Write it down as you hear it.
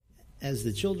As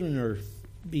the children are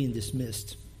being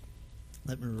dismissed,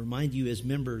 let me remind you as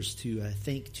members to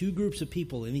thank two groups of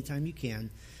people anytime you can.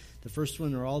 The first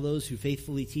one are all those who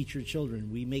faithfully teach your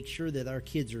children. We make sure that our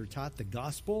kids are taught the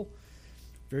gospel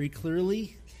very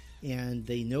clearly, and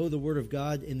they know the Word of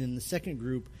God. And then the second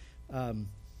group,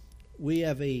 we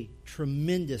have a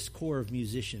tremendous core of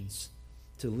musicians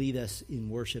to lead us in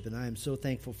worship, and I am so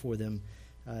thankful for them.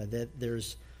 That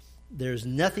there's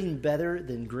nothing better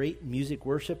than great music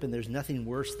worship, and there's nothing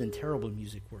worse than terrible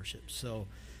music worship. So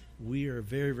we are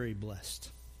very, very blessed.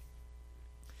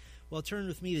 Well, turn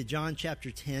with me to John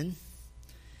chapter 10,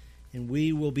 and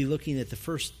we will be looking at the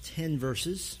first 10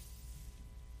 verses.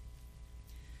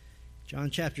 John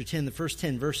chapter 10, the first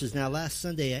 10 verses. Now, last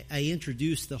Sunday, I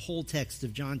introduced the whole text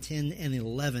of John 10 and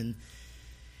 11,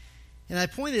 and I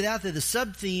pointed out that the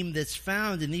sub-theme that's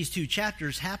found in these two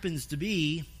chapters happens to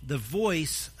be the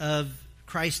voice of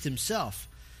Christ himself.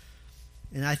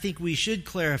 And I think we should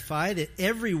clarify that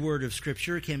every word of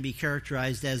Scripture can be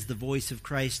characterized as the voice of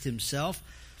Christ himself.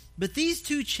 But these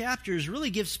two chapters really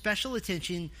give special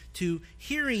attention to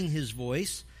hearing his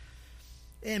voice.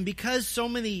 And because so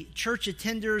many church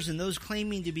attenders and those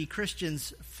claiming to be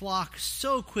Christians flock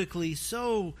so quickly,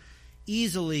 so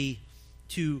easily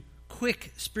to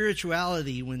quick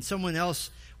spirituality when someone else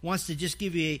wants to just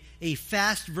give you a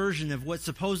fast version of what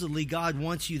supposedly God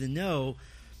wants you to know,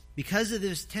 because of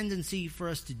this tendency for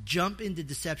us to jump into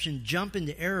deception, jump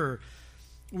into error,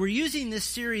 we're using this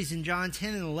series in John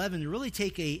 10 and 11 to really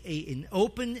take an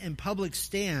open and public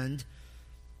stand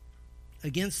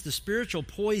against the spiritual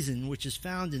poison which is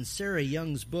found in Sarah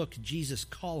Young's book, Jesus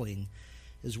Calling,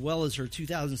 as well as her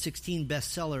 2016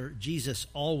 bestseller, Jesus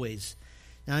Always.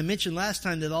 Now, I mentioned last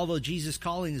time that although Jesus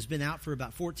Calling has been out for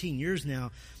about 14 years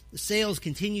now, the sales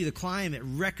continue to climb at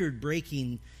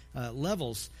record-breaking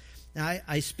levels. Now,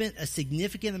 I spent a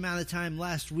significant amount of time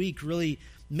last week really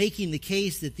making the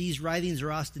case that these writings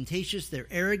are ostentatious, they're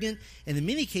arrogant, and in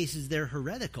many cases they're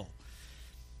heretical.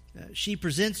 She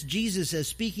presents Jesus as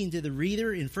speaking to the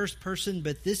reader in first person,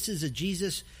 but this is a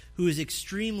Jesus who is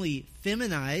extremely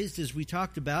feminized, as we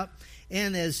talked about,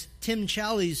 and as Tim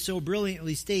Challies so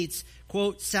brilliantly states,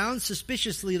 quote, sounds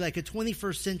suspiciously like a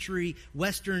 21st century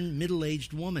Western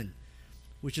middle-aged woman,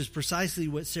 which is precisely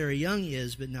what Sarah Young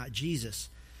is, but not Jesus.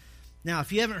 Now,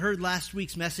 if you haven't heard last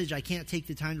week's message, I can't take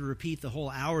the time to repeat the whole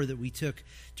hour that we took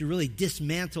to really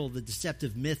dismantle the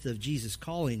deceptive myth of Jesus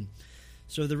Calling.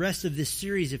 So the rest of this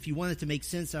series, if you want it to make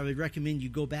sense, I would recommend you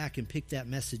go back and pick that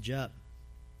message up.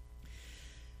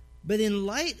 But in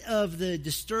light of the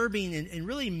disturbing and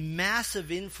really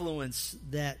massive influence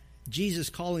that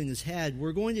Jesus Calling has had,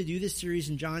 we're going to do this series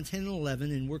in John 10 and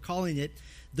 11, and we're calling it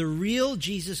The Real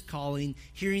Jesus Calling,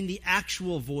 Hearing the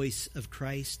Actual Voice of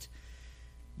Christ.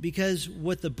 Because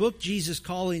what the book Jesus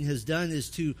Calling has done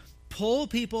is to pull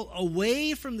people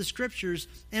away from the Scriptures,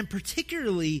 and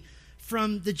particularly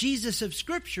from the Jesus of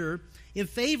Scripture, in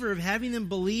favor of having them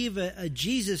believe a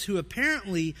Jesus who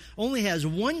apparently only has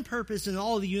one purpose in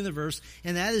all of the universe,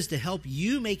 and that is to help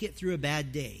you make it through a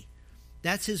bad day.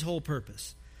 That's his whole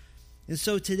purpose. And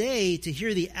so today, to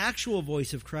hear the actual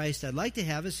voice of Christ, I'd like to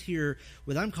have us hear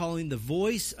what I'm calling the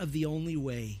voice of the only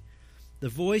way. The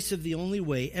voice of the only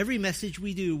way. Every message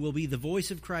we do will be the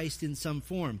voice of Christ in some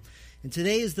form. And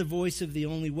today is the voice of the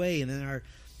only way. And in our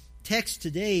text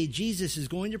today, Jesus is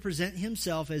going to present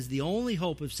himself as the only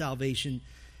hope of salvation.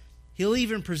 He'll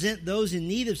even present those in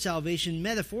need of salvation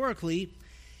metaphorically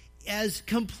as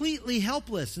completely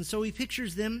helpless. And so he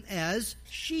pictures them as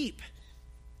sheep.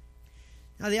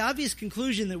 Now, the obvious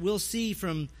conclusion that we'll see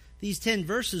from these 10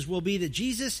 verses will be that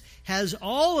Jesus has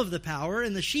all of the power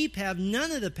and the sheep have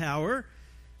none of the power,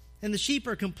 and the sheep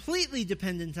are completely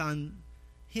dependent on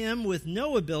him with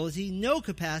no ability, no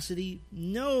capacity,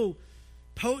 no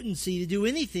potency to do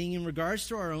anything in regards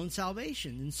to our own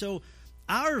salvation. And so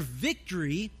our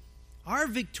victory, our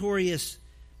victorious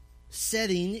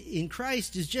setting in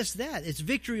Christ is just that. It's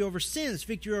victory over sin. It's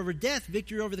victory over death,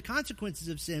 victory over the consequences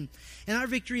of sin. And our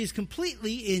victory is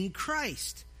completely in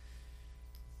Christ.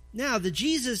 Now, the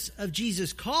Jesus of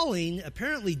Jesus Calling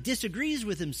apparently disagrees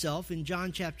with himself in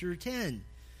John chapter 10.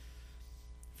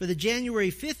 For the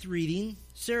January 5th reading,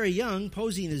 Sarah Young,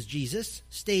 posing as Jesus,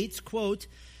 states, quote,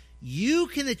 you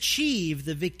can achieve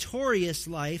the victorious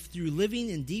life through living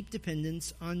in deep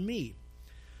dependence on me.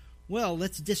 Well,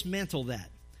 let's dismantle that.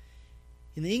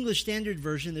 In the English Standard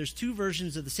Version, there's two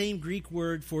versions of the same Greek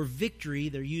word for victory.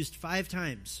 They're used 5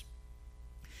 times.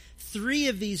 3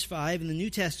 of these 5 in the New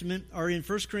Testament are in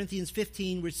 1 Corinthians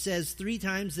 15, which says 3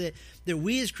 times that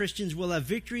we as Christians will have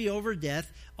victory over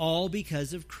death, all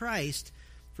because of Christ.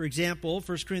 For example,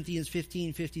 1 Corinthians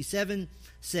 15:57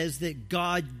 says that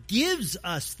God gives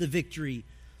us the victory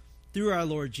through our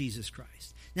Lord Jesus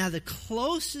Christ. Now, the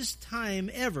closest time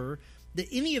ever that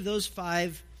any of those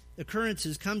 5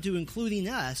 occurrences come to including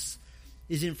us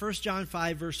is in 1 John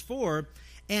 5, verse 4.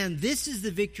 And this is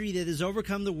the victory that has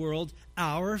overcome the world,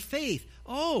 our faith.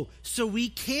 Oh, so we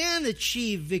can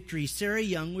achieve victory. Sarah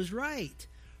Young was right.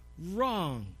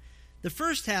 Wrong. The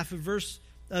first half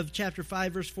of chapter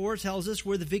 5, verse 4 tells us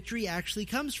where the victory actually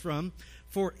comes from.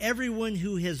 For everyone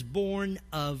who has born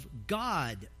of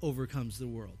God overcomes the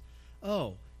world.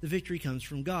 Oh, the victory comes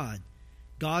from God.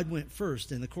 God went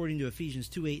first, and according to Ephesians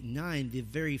 2:8 and 9, the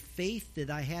very faith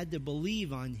that I had to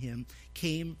believe on him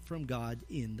came from God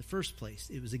in the first place.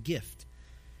 It was a gift.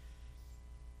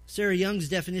 Sarah Young's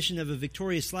definition of a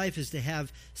victorious life is to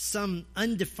have some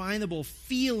undefinable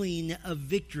feeling of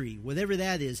victory, whatever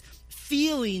that is,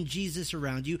 feeling Jesus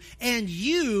around you, and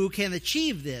you can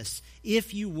achieve this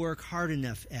if you work hard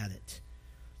enough at it.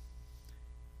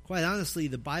 Quite honestly,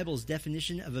 the Bible's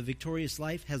definition of a victorious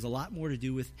life has a lot more to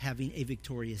do with having a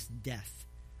victorious death.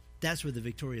 That's what the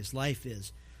victorious life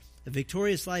is. A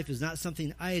victorious life is not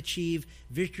something I achieve.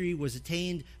 Victory was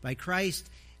attained by Christ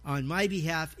on my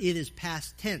behalf. It is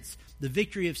past tense. The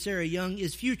victory of Sarah Young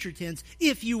is future tense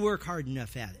if you work hard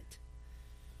enough at it.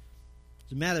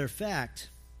 As a matter of fact,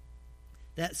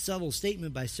 that subtle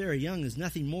statement by Sarah Young is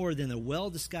nothing more than a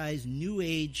well-disguised New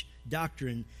Age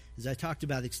doctrine, as I talked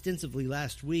about extensively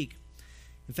last week.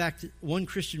 In fact, one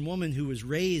Christian woman who was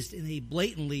raised in a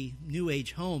blatantly New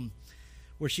Age home,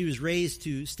 where she was raised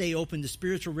to stay open to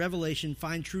spiritual revelation,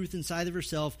 find truth inside of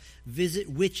herself, visit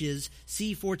witches,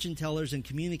 see fortune tellers, and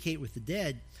communicate with the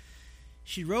dead,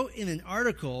 she wrote in an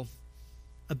article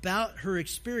about her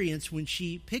experience when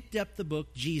she picked up the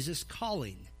book Jesus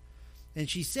Calling. And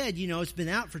she said, it's been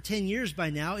out for 10 years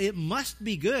by now. It must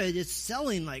be good. It's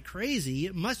selling like crazy.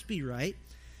 It must be right.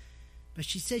 But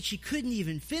she said she couldn't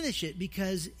even finish it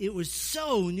because it was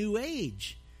so New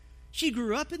Age. She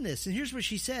grew up in this. And here's what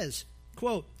she says,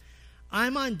 quote,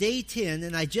 "I'm on day 10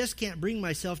 and I just can't bring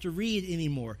myself to read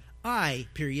anymore. I,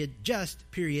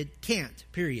 can't,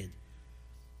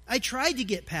 I tried to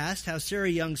get past how Sarah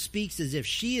Young speaks as if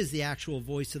she is the actual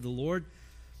voice of the Lord.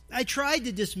 I tried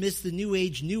to dismiss the New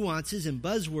Age nuances and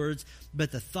buzzwords,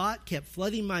 but the thought kept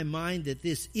flooding my mind that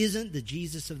this isn't the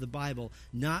Jesus of the Bible,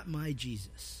 not my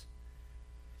Jesus.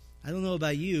 I don't know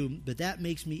about you, but that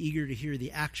makes me eager to hear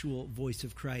the actual voice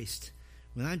of Christ.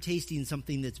 When I'm tasting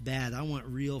something that's bad, I want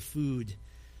real food.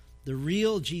 The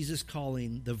real Jesus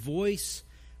Calling, the voice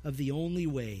of the only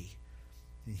way.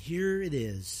 And here it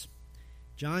is.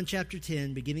 John chapter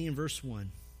 10, beginning in verse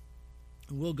 1.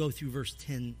 And we'll go through verse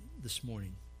 10 this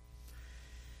morning.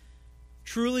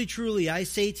 Truly, truly, I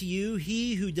say to you,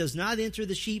 he who does not enter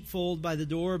the sheepfold by the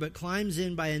door, but climbs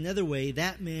in by another way,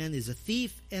 that man is a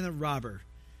thief and a robber.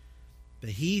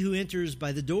 But he who enters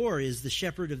by the door is the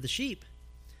shepherd of the sheep.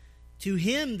 To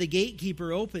him the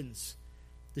gatekeeper opens.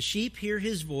 The sheep hear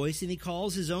his voice, and he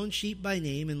calls his own sheep by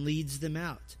name and leads them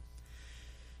out.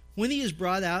 When he has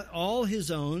brought out all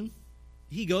his own,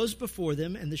 he goes before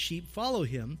them, and the sheep follow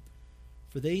him,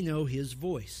 for they know his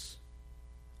voice.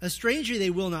 A stranger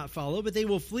they will not follow, but they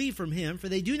will flee from him, for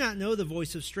they do not know the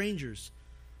voice of strangers.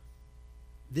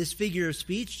 This figure of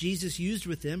speech Jesus used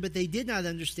with them, but they did not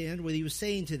understand what he was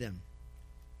saying to them.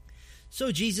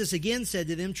 So Jesus again said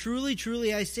to them, Truly,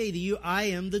 truly, I say to you, I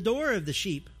am the door of the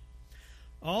sheep.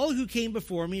 All who came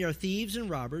before me are thieves and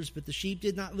robbers, but the sheep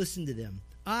did not listen to them.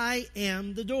 I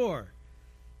am the door.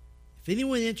 If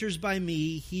anyone enters by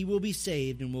me, he will be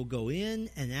saved and will go in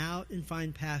and out and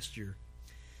find pasture.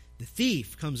 The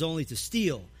thief comes only to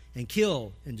steal and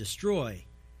kill and destroy.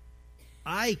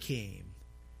 I came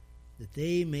that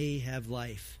they may have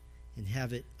life and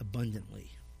have it abundantly.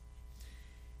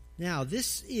 Now,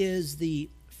 this is the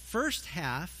first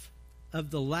half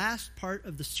of the last part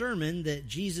of the sermon that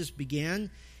Jesus began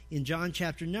in John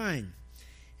chapter 9.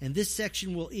 And this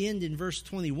section will end in verse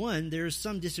 21. There is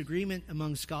some disagreement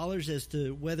among scholars as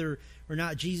to whether or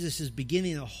not Jesus is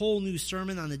beginning a whole new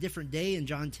sermon on a different day in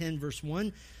John 10, verse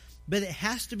 1. But it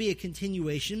has to be a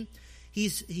continuation. He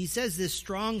says this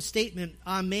strong statement,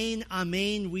 Amen,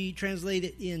 Amen. We translate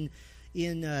it in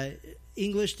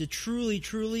English to truly,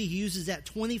 truly. He uses that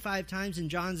 25 times in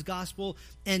John's gospel,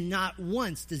 and not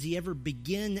once does he ever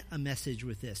begin a message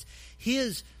with this.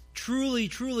 His truly,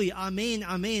 truly, Amen,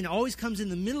 Amen always comes in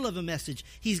the middle of a message.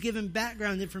 He's given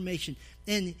background information,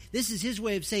 and this is his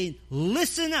way of saying,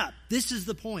 listen up, this is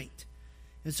the point.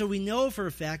 And so we know for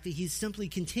a fact that he's simply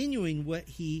continuing what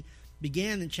he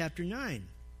began in chapter 9.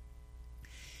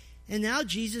 And now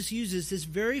Jesus uses this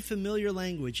very familiar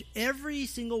language. Every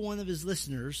single one of his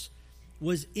listeners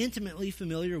was intimately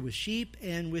familiar with sheep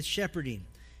and with shepherding.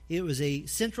 It was a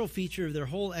central feature of their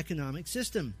whole economic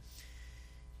system.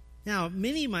 Now,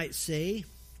 many might say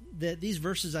that these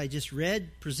verses I just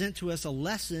read present to us a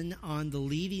lesson on the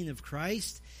leading of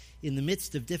Christ in the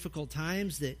midst of difficult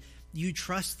times, that you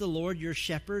trust the Lord your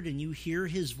shepherd and you hear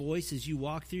his voice as you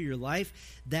walk through your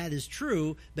life. That is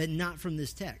true, but not from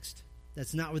this text.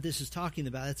 That's not what this is talking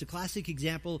about. That's a classic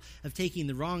example of taking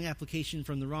the wrong application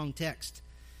from the wrong text.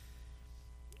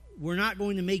 We're not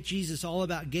going to make Jesus all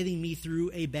about getting me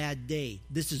through a bad day.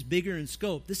 This is bigger in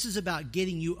scope. This is about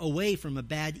getting you away from a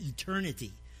bad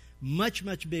eternity. Much,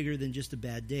 much bigger than just a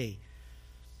bad day.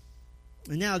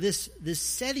 And now this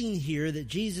setting here that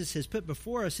Jesus has put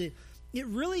before us, it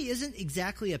really isn't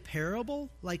exactly a parable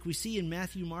like we see in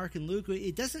Matthew, Mark, and Luke.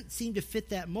 It doesn't seem to fit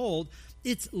that mold.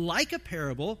 It's like a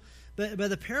parable, but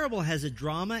the parable has a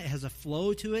drama, it has a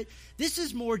flow to it. This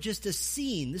is more just a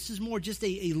scene. This is more just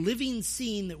a living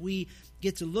scene that we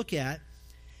get to look at.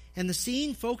 And the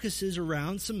scene focuses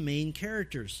around some main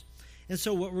characters. And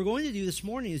so what we're going to do this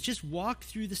morning is just walk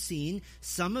through the scene.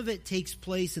 Some of it takes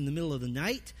place in the middle of the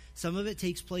night. Some of it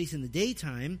takes place in the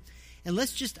daytime. And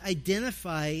let's just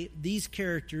identify these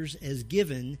characters as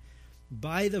given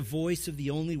by the voice of the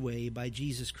only way, by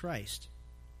Jesus Christ.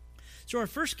 So our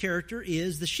first character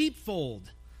is the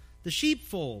sheepfold. The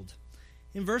sheepfold.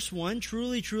 In verse 1,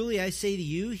 truly, truly, I say to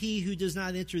you, he who does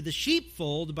not enter the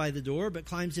sheepfold by the door, but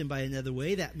climbs in by another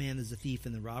way, that man is a thief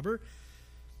and a robber.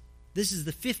 This is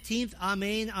the 15th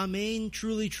Amen, Amen,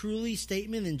 truly, truly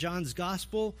statement in John's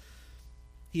Gospel.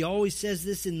 He always says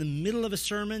this in the middle of a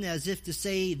sermon as if to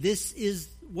say, this is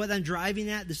what I'm driving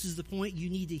at. This is the point you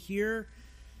need to hear.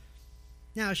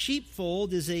 Now, a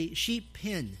sheepfold is a sheep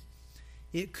pen.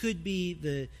 It could be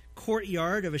the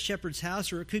courtyard of a shepherd's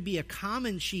house, or it could be a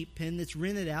common sheep pen that's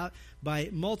rented out by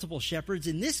multiple shepherds.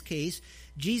 In this case,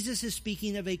 Jesus is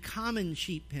speaking of a common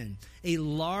sheep pen, a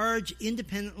large,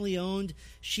 independently owned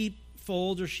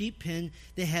sheepfold or sheep pen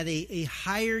that had a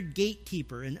hired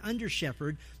gatekeeper, an under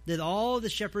shepherd, that all the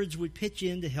shepherds would pitch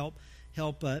in to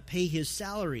help pay his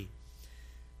salary.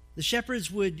 The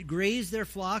shepherds would graze their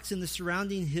flocks in the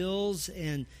surrounding hills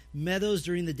and meadows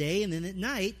during the day, and then at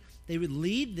night they would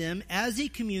lead them as a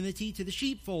community to the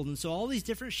sheepfold. And so all these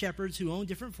different shepherds who own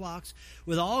different flocks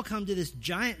would all come to this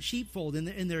giant sheepfold,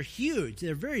 and they're huge.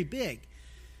 They're very big.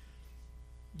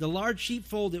 The large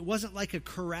sheepfold, it wasn't like a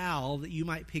corral that you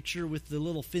might picture with the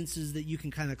little fences that you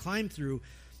can kind of climb through.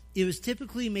 It was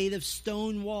typically made of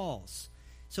stone walls.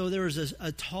 So there was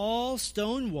a tall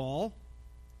stone wall,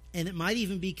 and it might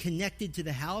even be connected to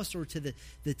the house or to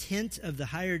the tent of the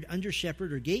hired under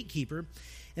shepherd or gatekeeper.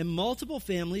 And multiple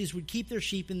families would keep their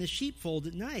sheep in the sheepfold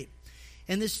at night.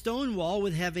 And this stone wall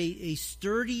would have a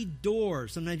sturdy door.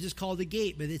 Sometimes it's called a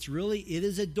gate, but it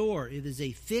is a door. It is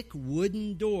a thick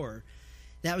wooden door.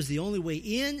 That was the only way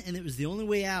in, and it was the only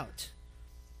way out.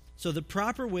 So the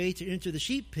proper way to enter the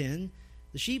sheep pen,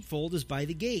 the sheepfold, is by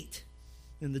the gate.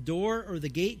 And the door or the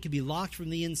gate could be locked from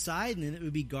the inside, and then it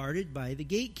would be guarded by the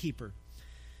gatekeeper.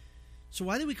 So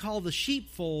why do we call the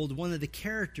sheepfold one of the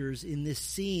characters in this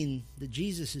scene that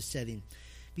Jesus is setting?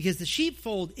 Because the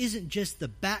sheepfold isn't just the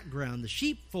background. The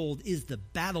sheepfold is the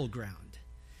battleground.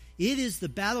 It is the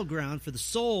battleground for the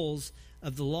souls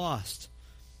of the lost.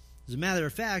 As a matter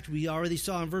of fact, we already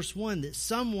saw in verse 1 that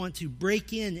some want to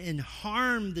break in and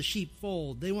harm the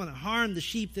sheepfold. They want to harm the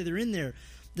sheep that are in there.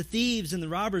 The thieves and the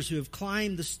robbers who have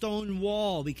climbed the stone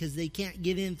wall because they can't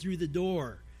get in through the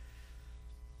door.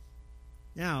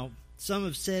 Now, some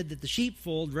have said that the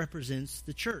sheepfold represents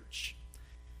the church.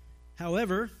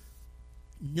 However,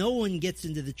 no one gets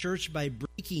into the church by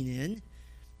breaking in.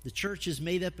 The church is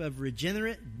made up of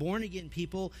regenerate, born-again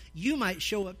people. You might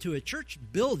show up to a church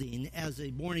building as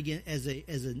a born-again, as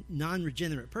a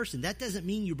non-regenerate person. That doesn't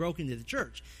mean you broke into the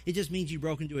church. It just means you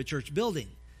broke into a church building.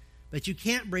 But you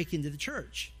can't break into the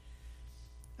church.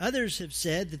 Others have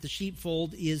said that the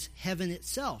sheepfold is heaven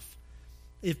itself.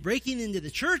 If breaking into the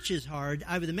church is hard,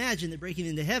 I would imagine that breaking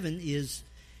into heaven is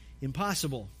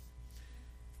impossible.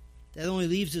 That only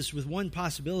leaves us with one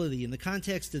possibility. In the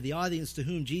context of the audience to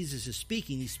whom Jesus is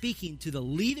speaking, he's speaking to the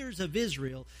leaders of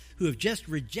Israel who have just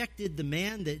rejected the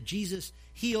man that Jesus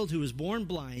healed who was born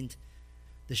blind.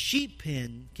 The sheep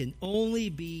pen can only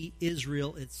be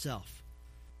Israel itself.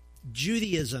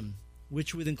 Judaism,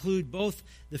 which would include both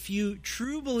the few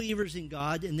true believers in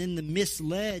God and then the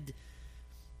misled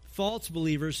false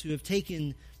believers who have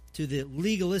taken to the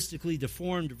legalistically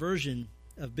deformed version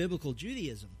of biblical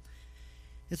Judaism.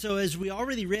 And so, as we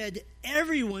already read,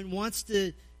 everyone wants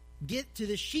to get to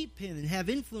the sheep pen and have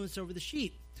influence over the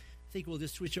sheep. think we'll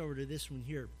just switch over to this one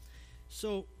here.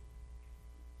 So,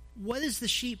 what is the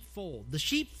sheepfold? The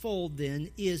sheepfold, then,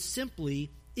 is simply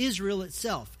Israel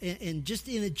itself, and just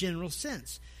in a general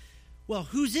sense. Well,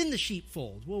 who's in the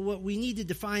sheepfold? Well, what we need to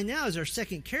define now is our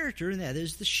second character, and that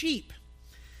is the sheep.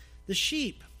 The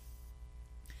sheep.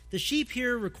 The sheep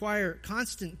here require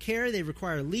constant care. They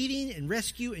require leading and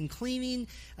rescue and cleaning.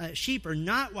 Sheep are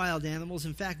not wild animals.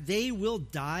 In fact, they will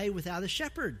die without a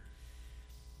shepherd.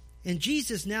 And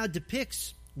Jesus now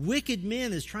depicts wicked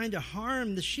men as trying to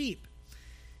harm the sheep.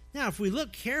 Now, if we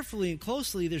look carefully and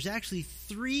closely, there's actually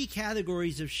three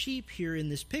categories of sheep here in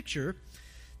this picture.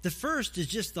 The first is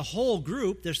just the whole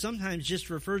group. They're sometimes just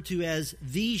referred to as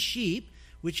the sheep,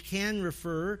 which can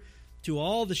refer to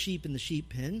all the sheep in the sheep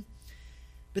pen.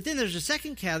 But then there's a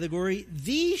second category.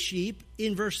 The sheep,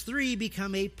 in verse 3,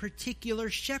 become a particular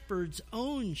shepherd's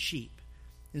own sheep.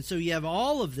 And so you have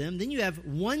all of them. Then you have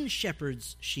one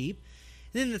shepherd's sheep.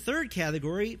 And then the third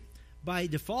category, by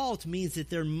default, means that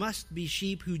there must be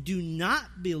sheep who do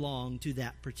not belong to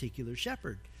that particular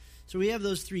shepherd. So we have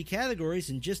those three categories,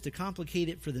 and just to complicate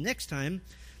it for the next time,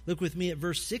 look with me at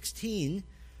verse 16.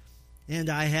 And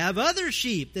I have other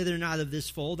sheep that are not of this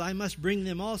fold. I must bring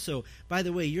them also. By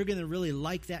the way, you're going to really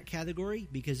like that category,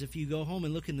 because if you go home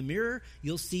and look in the mirror,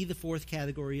 you'll see the fourth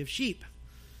category of sheep.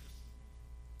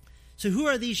 So who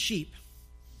are these sheep?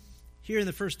 Here in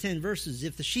the first 10 verses,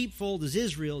 if the sheepfold is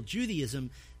Israel, Judaism,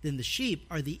 then the sheep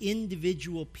are the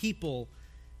individual people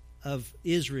of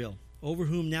Israel, over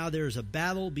whom now there is a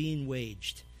battle being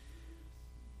waged.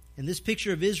 And this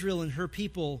picture of Israel and her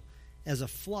people as a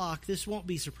flock, this won't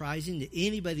be surprising to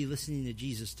anybody listening to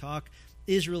Jesus talk.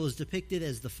 Israel is depicted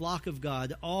as the flock of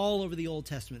God all over the Old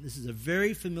Testament. This is a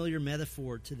very familiar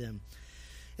metaphor to them.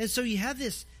 And so you have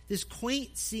this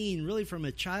quaint scene, really from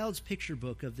a child's picture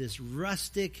book, of this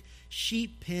rustic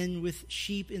sheep pen with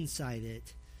sheep inside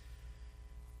it.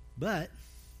 But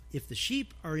if the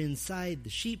sheep are inside the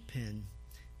sheep pen,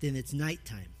 then it's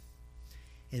nighttime.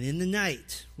 And in the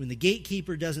night, when the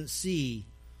gatekeeper doesn't see,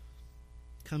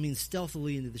 coming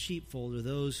stealthily into the sheepfold are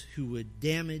those who would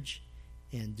damage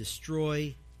and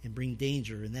destroy and bring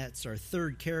danger. And that's our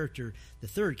third character. The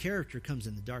third character comes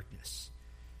in the darkness.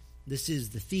 This is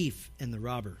the thief and the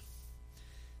robber.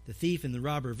 The thief and the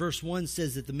robber. Verse 1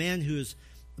 says that the man who is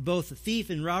both a thief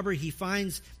and robber, he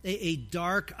finds a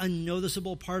dark,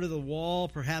 unnoticeable part of the wall,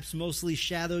 perhaps mostly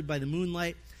shadowed by the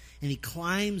moonlight, and he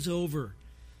climbs over.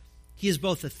 He is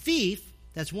both a thief,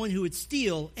 that's one who would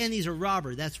steal, and he's a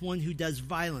robber. That's one who does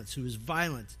violence, who is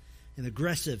violent and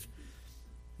aggressive.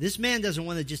 This man doesn't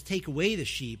want to just take away the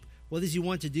sheep. What does he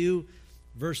want to do?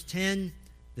 Verse 10,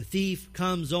 the thief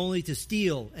comes only to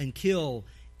steal and kill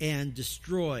and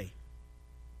destroy.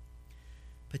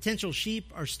 Potential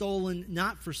sheep are stolen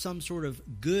not for some sort of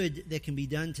good that can be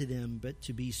done to them, but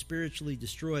to be spiritually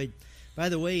destroyed. By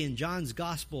the way, in John's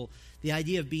gospel, the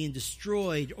idea of being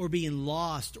destroyed or being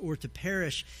lost or to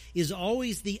perish is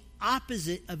always the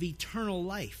opposite of eternal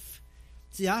life.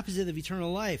 It's the opposite of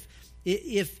eternal life.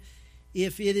 If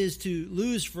it is to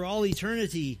lose for all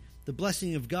eternity the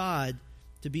blessing of God,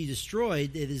 to be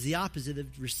destroyed, it is the opposite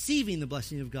of receiving the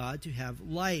blessing of God, to have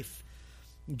life.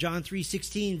 John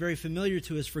 3:16, very familiar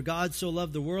to us. For God so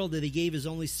loved the world that he gave his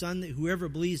only Son, that whoever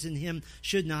believes in him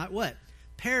should not what?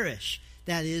 Perish.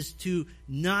 That is, to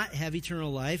not have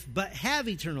eternal life, but have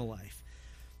eternal life.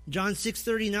 John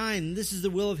 6:39, this is the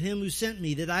will of him who sent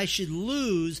me, that I should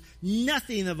lose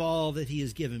nothing of all that he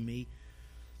has given me.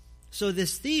 So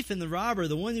this thief and the robber,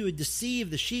 the one who would deceive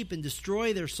the sheep and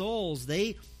destroy their souls,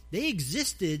 they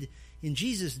existed in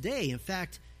Jesus' day. In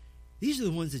fact, these are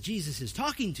the ones that Jesus is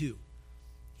talking to.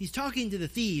 He's talking to the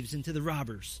thieves and to the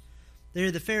robbers.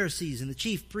 They're the Pharisees and the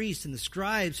chief priests and the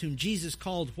scribes whom Jesus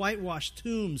called whitewashed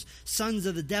tombs, sons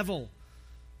of the devil.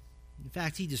 In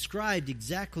fact, he described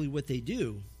exactly what they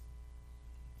do.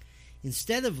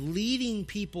 Instead of leading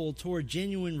people toward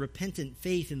genuine repentant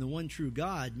faith in the one true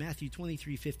God, Matthew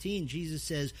 23:15, Jesus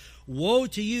says, "Woe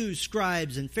to you,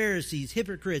 scribes and Pharisees,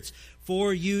 hypocrites,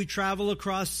 for you travel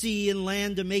across sea and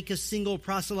land to make a single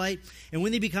proselyte, and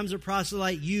when he becomes a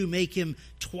proselyte, you make him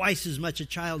twice as much a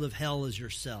child of hell as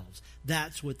yourselves."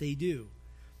 That's what they do.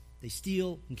 They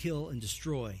steal and kill and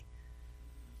destroy.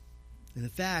 And in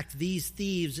fact, these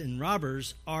thieves and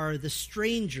robbers are the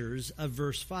strangers of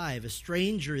verse 5. A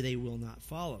stranger they will not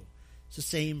follow. It's the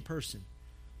same person.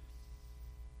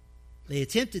 They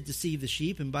attempted to deceive the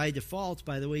sheep, and by default,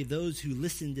 by the way, those who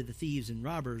listen to the thieves and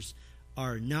robbers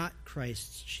are not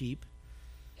Christ's sheep.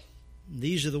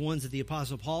 These are the ones that the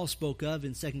Apostle Paul spoke of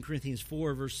in 2 Corinthians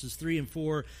 4, verses 3 and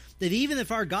 4, that even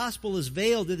if our gospel is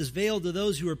veiled, it is veiled to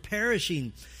those who are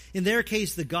perishing. In their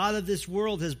case, the God of this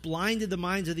world has blinded the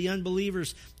minds of the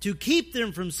unbelievers to keep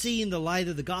them from seeing the light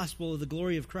of the gospel of the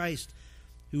glory of Christ,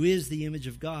 who is the image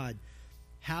of God.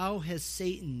 How has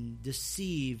Satan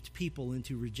deceived people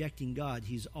into rejecting God?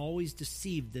 He's always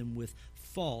deceived them with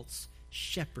false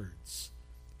shepherds,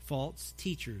 false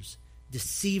teachers,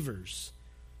 deceivers.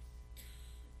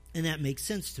 And that makes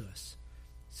sense to us,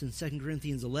 since 2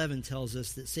 Corinthians 11 tells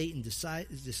us that Satan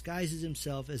disguises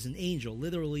himself as an angel,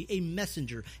 literally a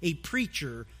messenger, a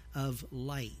preacher of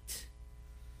light.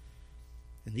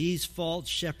 And these false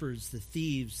shepherds, the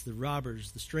thieves, the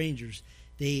robbers, the strangers,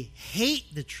 they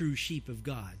hate the true sheep of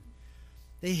God.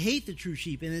 They hate the true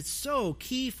sheep. And it's so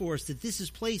key for us that this is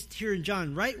placed here in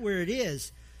John, right where it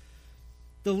is.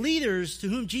 The leaders to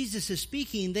whom Jesus is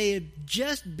speaking, they had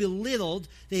just belittled,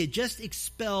 they had just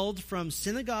expelled from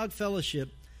synagogue fellowship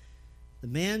the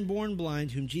man born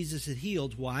blind whom Jesus had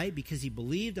healed. Why? Because he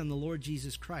believed on the Lord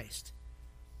Jesus Christ.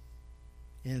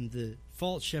 And the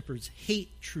false shepherds hate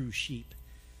true sheep.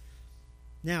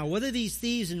 Now, what are these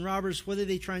thieves and robbers, what are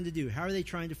they trying to do? How are they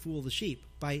trying to fool the sheep?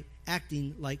 By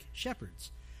acting like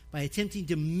shepherds, by attempting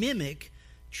to mimic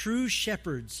true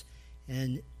shepherds,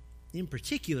 and in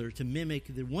particular to mimic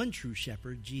the one true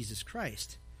shepherd, Jesus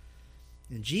Christ.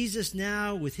 And Jesus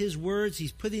now, with his words,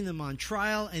 he's putting them on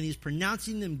trial and he's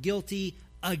pronouncing them guilty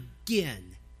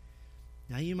again.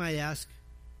 Now you might ask,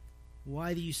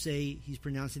 why do you say he's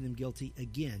pronouncing them guilty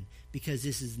again? Because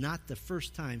this is not the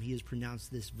first time he has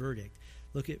pronounced this verdict.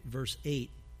 Look at verse 8.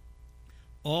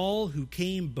 All who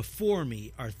came before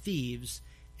me are thieves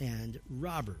and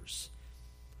robbers.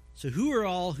 So who are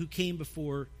all who came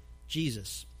before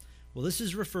Jesus? Well, this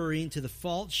is referring to the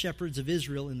false shepherds of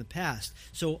Israel in the past.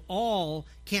 So all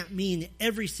can't mean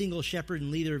every single shepherd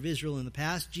and leader of Israel in the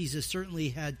past. Jesus certainly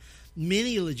had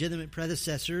many legitimate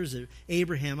predecessors: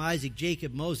 Abraham, Isaac,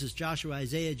 Jacob, Moses, Joshua,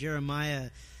 Isaiah, Jeremiah,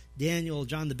 Daniel,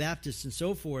 John the Baptist, and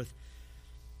so forth.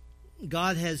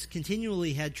 God has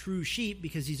continually had true sheep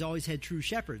because he's always had true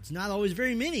shepherds. Not always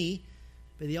very many,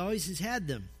 but he always has had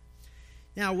them.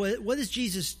 Now, what is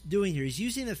Jesus doing here? He's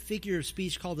using a figure of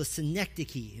speech called a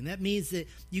synecdoche, and that means that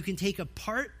you can take a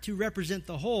part to represent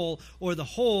the whole, or the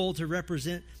whole to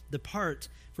represent the part.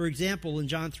 For example, in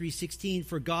John 3:16,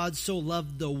 for God so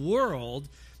loved the world,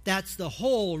 that's the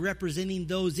whole representing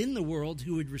those in the world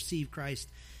who would receive Christ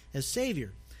as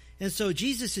Savior. And so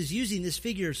Jesus is using this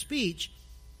figure of speech.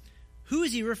 Who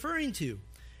is he referring to?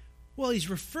 Well, he's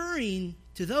referring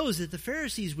to those that the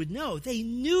Pharisees would know. They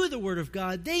knew the Word of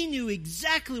God. They knew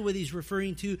exactly what he's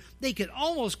referring to. They could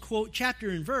almost quote chapter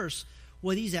and verse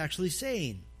what he's actually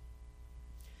saying.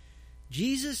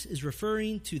 Jesus is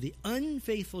referring to the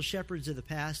unfaithful shepherds of the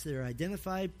past that are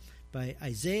identified by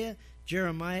Isaiah,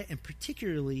 Jeremiah, and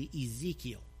particularly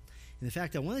Ezekiel. And in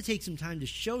fact, I want to take some time to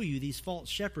show you these false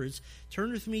shepherds.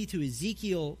 Turn with me to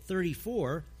Ezekiel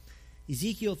 34.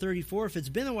 Ezekiel 34, if it's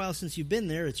been a while since you've been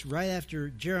there, it's right after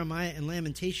Jeremiah and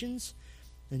Lamentations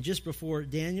and just before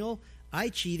Daniel. I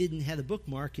cheated and had a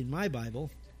bookmark in my Bible.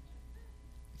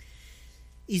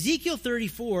 Ezekiel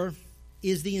 34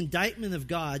 is the indictment of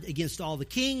God against all the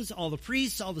kings, all the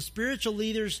priests, all the spiritual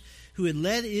leaders who had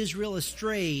led Israel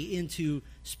astray into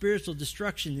spiritual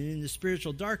destruction and into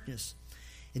spiritual darkness.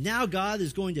 And now God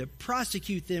is going to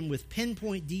prosecute them with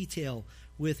pinpoint detail,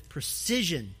 with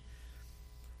precision.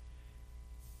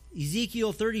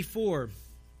 Ezekiel 34,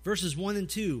 verses 1 and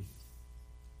 2.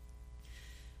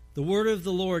 The word of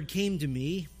the Lord came to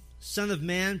me, Son of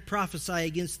man, prophesy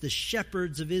against the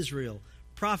shepherds of Israel.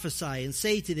 Prophesy and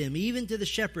say to them, even to the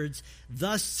shepherds,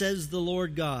 thus says the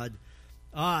Lord God,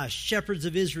 Ah, shepherds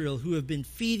of Israel, who have been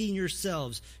feeding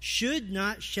yourselves, should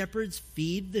not shepherds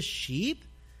feed the sheep?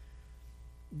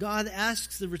 God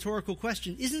asks the rhetorical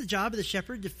question, isn't the job of the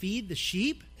shepherd to feed the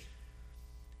sheep?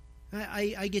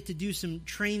 I get to do some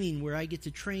training where I get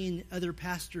to train other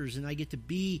pastors and I get to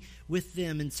be with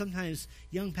them. And sometimes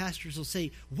young pastors will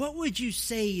say, what would you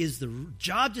say is the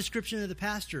job description of the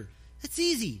pastor? That's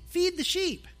easy. Feed the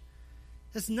sheep.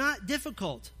 That's not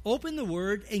difficult. Open the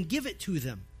word and give it to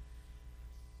them.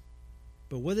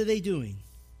 But what are they doing?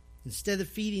 Instead of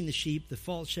feeding the sheep, the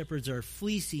false shepherds are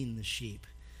fleecing the sheep.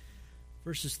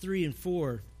 Verses 3 and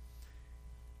 4.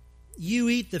 You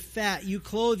eat the fat, you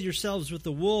clothe yourselves with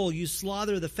the wool, you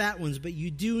slaughter the fat ones, but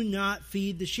you do not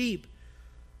feed the sheep.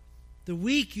 The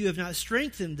weak you have not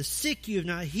strengthened, the sick you have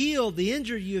not healed, the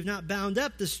injured you have not bound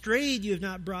up, the strayed you have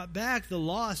not brought back, the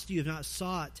lost you have not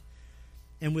sought.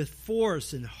 And with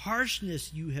force and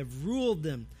harshness you have ruled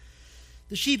them.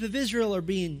 The sheep of Israel are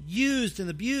being used and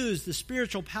abused. The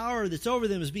spiritual power that's over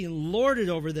them is being lorded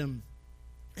over them.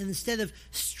 And instead of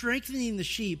strengthening the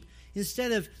sheep,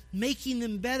 instead of making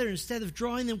them better, instead of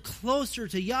drawing them closer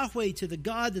to Yahweh, to the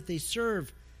God that they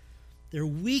serve, they're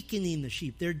weakening the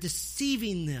sheep. They're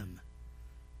deceiving them.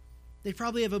 They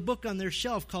probably have a book on their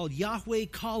shelf called Yahweh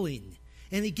Calling,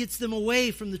 and it gets them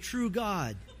away from the true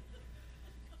God.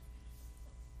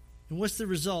 And what's the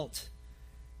result?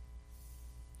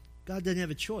 God doesn't have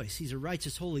a choice. He's a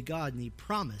righteous, holy God, and he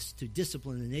promised to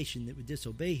discipline a nation that would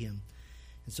disobey him.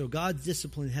 And so God's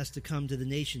discipline has to come to the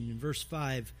nation. In verse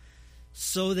 5,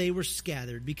 so they were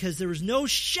scattered, because there was no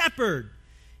shepherd,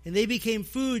 and they became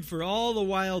food for all the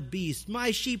wild beasts.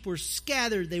 My sheep were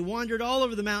scattered. They wandered all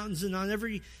over the mountains, and on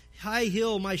every high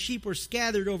hill my sheep were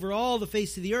scattered over all the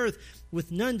face of the earth,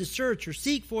 with none to search or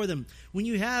seek for them. When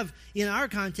you have, in our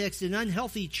context, an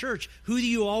unhealthy church, who do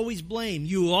you always blame?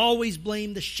 You always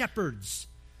blame the shepherds.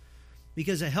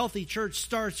 Because a healthy church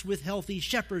starts with healthy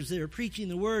shepherds that are preaching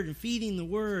the word and feeding the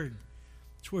word.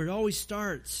 That's where it always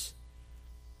starts.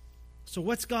 So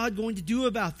what's God going to do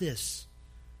about this?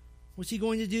 What's he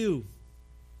going to do?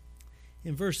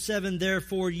 In verse 7,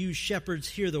 therefore you shepherds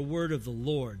hear the word of the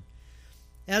Lord.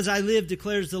 As I live,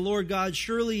 declares the Lord God,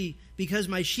 surely because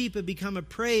my sheep have become a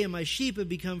prey and my sheep have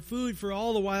become food for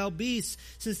all the wild beasts,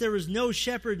 since there was no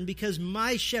shepherd, and because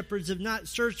my shepherds have not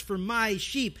searched for my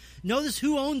sheep. Notice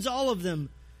who owns all of them.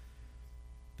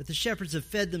 But the shepherds have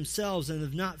fed themselves and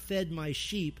have not fed my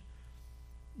sheep.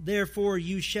 Therefore,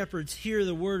 you shepherds, hear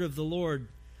the word of the Lord.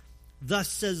 Thus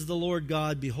says the Lord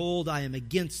God, behold, I am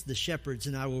against the shepherds,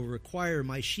 and I will require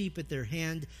my sheep at their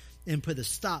hand and put a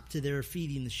stop to their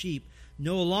feeding the sheep.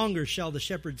 No longer shall the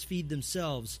shepherds feed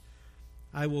themselves.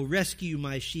 I will rescue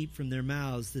my sheep from their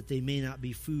mouths, that they may not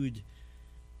be food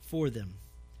for them.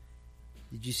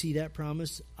 Did you see that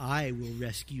promise? I will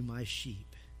rescue my sheep.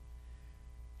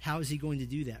 How is he going to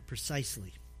do that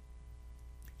precisely?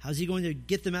 How is he going to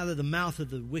get them out of the mouth of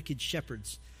the wicked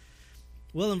shepherds?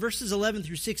 Well, in verses 11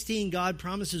 through 16, God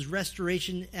promises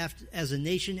restoration as a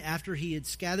nation after he had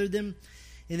scattered them.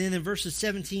 And then in verses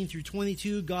 17 through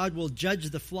 22, God will judge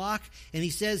the flock. And he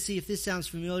says, see if this sounds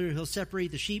familiar, he'll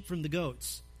separate the sheep from the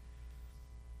goats.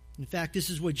 In fact, this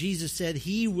is what Jesus said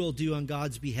he will do on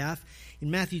God's behalf.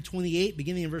 In Matthew 28,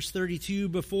 beginning in verse 32,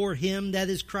 before him, that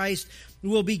is Christ,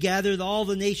 will be gathered all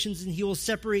the nations, and he will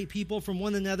separate people from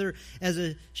one another as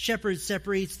a shepherd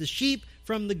separates the sheep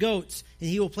from the goats. And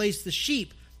he will place the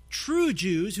sheep, true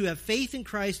Jews who have faith in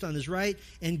Christ, on his right,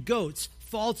 and goats,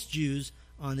 false Jews,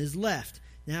 on his left.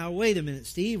 Now, wait a minute,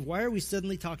 Steve. Why are we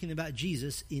suddenly talking about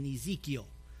Jesus in Ezekiel?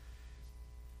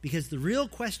 Because the real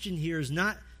question here is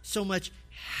not so much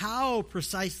how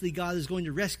precisely God is going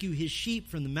to rescue his sheep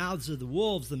from the mouths of the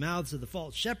wolves, the mouths of the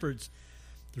false shepherds.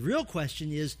 The real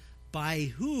question is,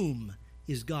 by whom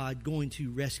is God going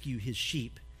to rescue his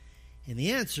sheep? And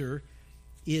the answer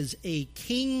is a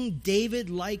King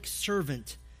David-like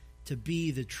servant to be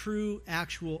the true,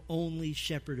 actual, only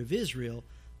shepherd of Israel.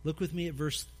 Look with me at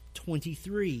verse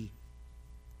 23.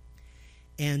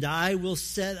 And I will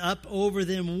set up over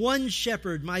them one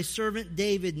shepherd, my servant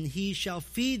David, and he shall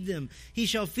feed them. He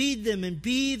shall feed them and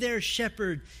be their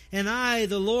shepherd. And I,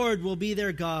 the Lord, will be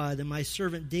their God, and my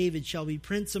servant David shall be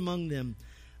prince among them.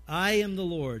 I am the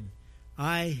Lord.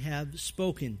 I have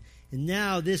spoken. And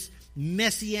now this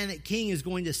messianic king is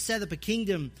going to set up a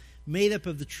kingdom made up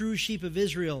of the true sheep of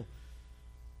Israel.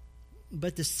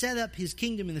 But to set up his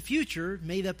kingdom in the future,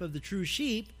 made up of the true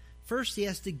sheep, first he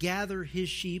has to gather his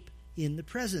sheep in the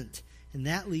present. And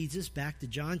that leads us back to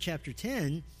John chapter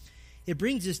 10. It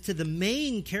brings us to the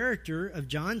main character of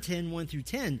John 10, 1 through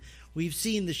 10. We've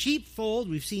seen the sheepfold,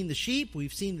 we've seen the sheep,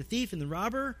 we've seen the thief and the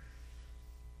robber.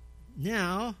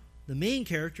 Now, the main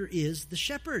character is the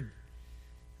shepherd.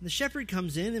 And the shepherd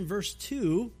comes in verse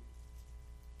 2.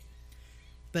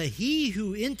 But he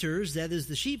who enters, that is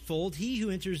the sheepfold, he who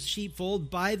enters the sheepfold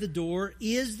by the door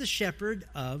is the shepherd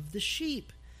of the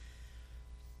sheep.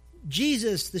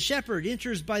 Jesus, the shepherd,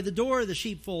 enters by the door of the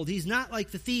sheepfold. He's not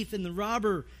like the thief and the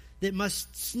robber that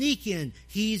must sneak in.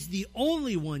 He's the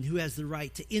only one who has the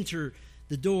right to enter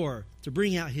the door, to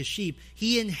bring out his sheep.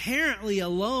 He inherently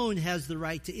alone has the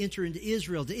right to enter into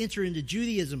Israel, to enter into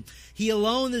Judaism. He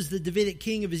alone is the Davidic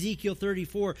king of Ezekiel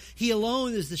 34. He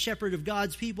alone is the shepherd of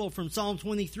God's people from Psalm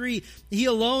 23. He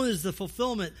alone is the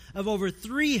fulfillment of over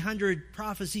 300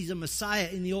 prophecies of Messiah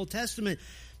in the Old Testament.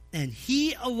 And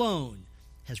he alone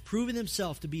has proven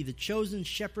himself to be the chosen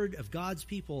shepherd of God's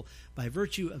people by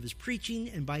virtue of his preaching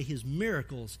and by his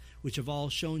miracles, which have all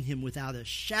shown him without a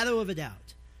shadow of a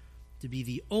doubt to be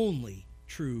the only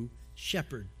true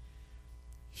shepherd.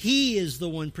 He is the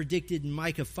one predicted in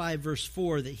Micah 5 verse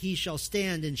 4 that he shall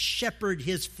stand and shepherd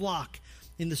his flock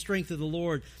in the strength of the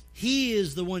Lord. He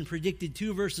is the one predicted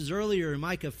 2 verses earlier in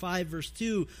Micah 5 verse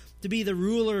 2 to be the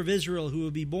ruler of Israel who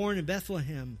will be born in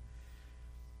Bethlehem.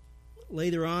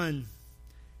 Later on,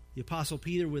 the Apostle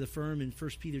Peter would affirm in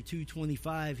 1 Peter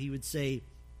 2:25, he would say,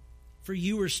 "For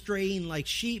you were straying like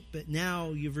sheep, but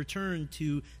now you've returned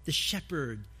to the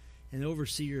shepherd and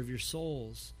overseer of your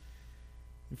souls."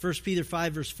 In 1 Peter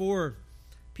 5 verse 4,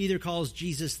 Peter calls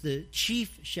Jesus the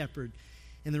chief shepherd.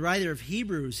 And the writer of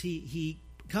Hebrews, he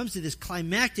comes to this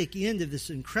climactic end of this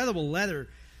incredible letter.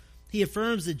 He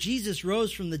affirms that Jesus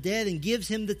rose from the dead and gives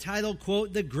him the title,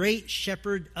 quote, the great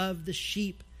shepherd of the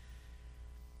sheep.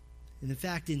 And in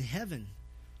fact, in heaven,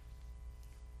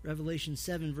 Revelation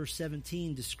 7 verse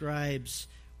 17 describes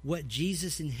what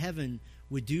Jesus in heaven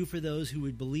would do for those who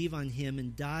would believe on him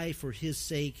and die for his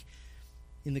sake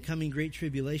in the coming great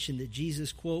tribulation, that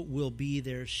Jesus, quote, will be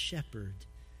their shepherd,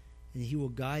 and he will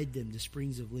guide them to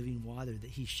springs of living water,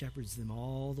 that he shepherds them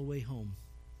all the way home.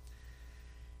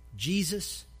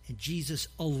 Jesus and Jesus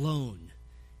alone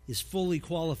is fully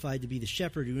qualified to be the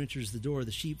shepherd who enters the door of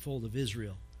the sheepfold of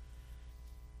Israel.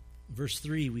 In verse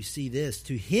 3, we see this: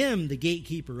 "To him the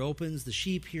gatekeeper opens, the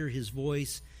sheep hear his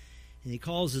voice, and he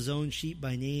calls his own sheep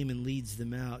by name and leads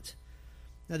them out."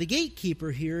 Now, the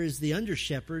gatekeeper here is the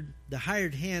under-shepherd, the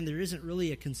hired hand. There isn't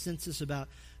really a consensus about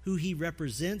who he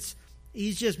represents.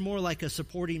 He's just more like a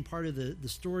supporting part of the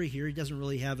story here. He doesn't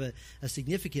really have a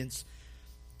significance.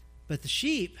 But the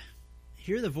sheep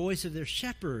hear the voice of their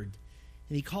shepherd,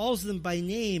 and he calls them by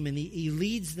name, and he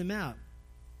leads them out.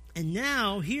 And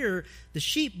now here, the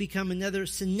sheep become another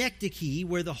synecdoche,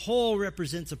 where the whole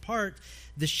represents a part.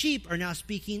 The sheep are now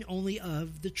speaking only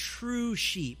of the true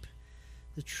sheep.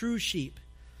 The true sheep.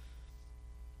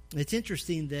 It's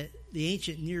interesting that the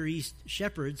ancient Near East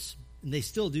shepherds, and they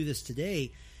still do this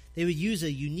today, they would use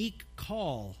a unique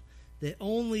call that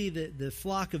only the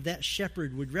flock of that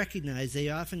shepherd would recognize. They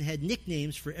often had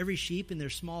nicknames for every sheep in their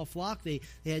small flock. They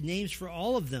had names for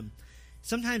all of them.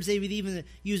 Sometimes they would even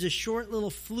use a short little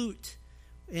flute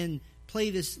and play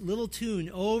this little tune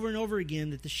over and over again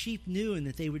that the sheep knew and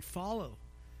that they would follow.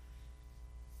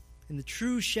 And the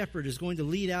true shepherd is going to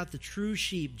lead out the true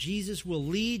sheep. Jesus will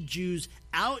lead Jews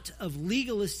out of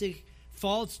legalistic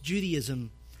false Judaism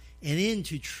and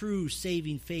into true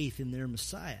saving faith in their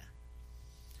Messiah.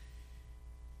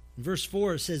 In verse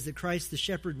 4, it says that Christ the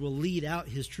shepherd will lead out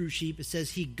his true sheep. It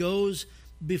says he goes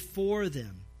before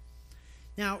them.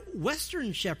 Now,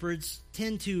 Western shepherds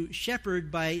tend to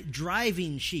shepherd by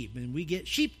driving sheep, and we get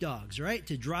sheepdogs, right,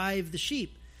 to drive the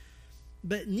sheep.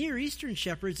 But Near Eastern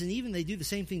shepherds, and even they do the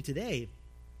same thing today,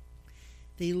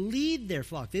 they lead their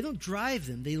flock. They don't drive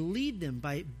them. They lead them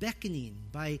by beckoning,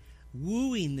 by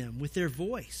wooing them with their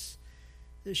voice.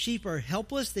 The sheep are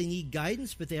helpless. They need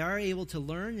guidance, but they are able to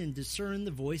learn and discern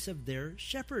the voice of their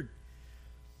shepherd.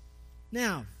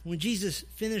 Now, when Jesus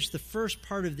finished the first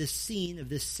part of this scene, of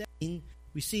this setting,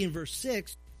 we see in verse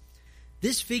 6,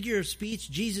 this figure of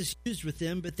speech Jesus used with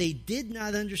them, but they did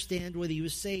not understand what he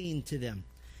was saying to them.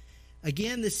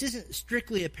 Again, this isn't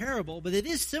strictly a parable, but it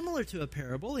is similar to a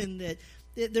parable in that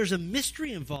there's a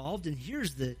mystery involved, and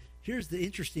here's the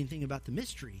interesting thing about the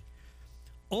mystery.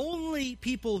 Only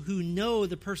people who know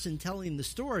the person telling the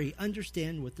story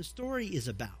understand what the story is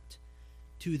about.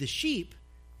 To the sheep,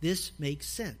 this makes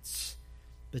sense.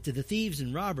 But to the thieves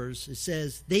and robbers, it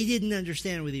says they didn't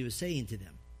understand what he was saying to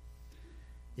them.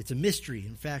 It's a mystery.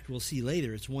 In fact, we'll see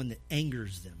later, it's one that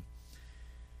angers them.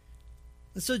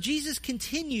 And so Jesus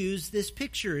continues this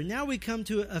picture, and now we come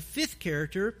to a fifth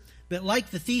character, but like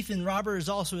the thief and robber is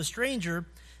also a stranger,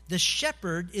 the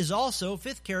shepherd is also,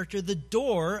 fifth character, the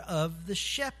door of the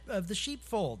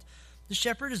sheepfold. The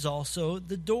shepherd is also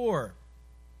the door.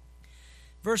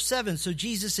 Verse 7, so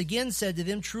Jesus again said to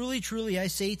them, truly, truly, I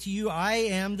say to you, I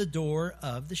am the door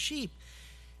of the sheep.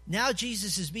 Now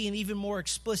Jesus is being even more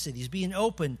explicit. He's being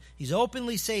open. He's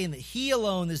openly saying that he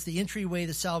alone is the entryway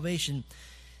to salvation.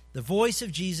 The voice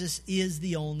of Jesus is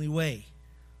the only way.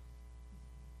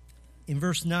 In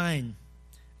verse 9,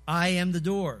 I am the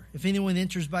door. If anyone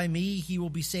enters by me, he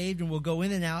will be saved and will go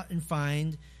in and out and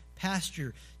find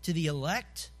pasture. To the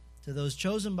elect, to those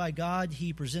chosen by God,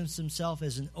 he presents himself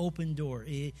as an open door.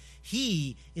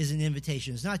 He is an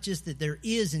invitation. It's not just that there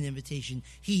is an invitation.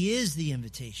 He is the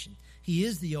invitation. He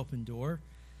is the open door.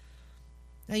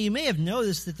 Now, you may have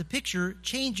noticed that the picture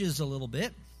changes a little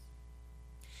bit.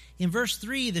 In verse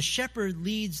 3, the shepherd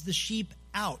leads the sheep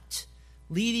out,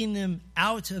 leading them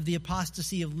out of the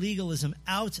apostasy of legalism,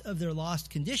 out of their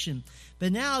lost condition.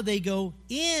 But now they go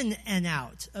in and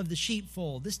out of the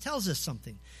sheepfold. This tells us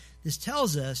something. This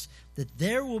tells us that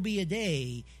there will be a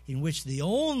day in which the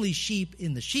only sheep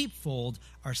in the sheepfold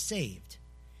are saved,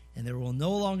 and there will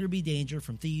no longer be danger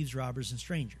from thieves, robbers, and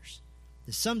strangers.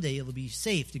 That someday it will be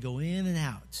safe to go in and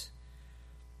out.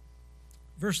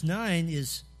 Verse 9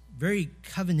 is very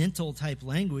covenantal type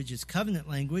language. It's covenant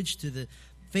language to the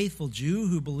faithful Jew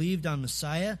who believed on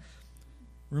Messiah.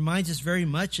 Reminds us very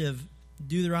much of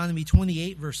Deuteronomy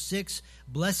 28, verse 6.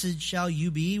 Blessed shall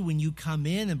you be when you come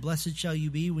in, and blessed shall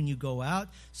you be when you go out.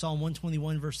 Psalm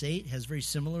 121, verse 8 has very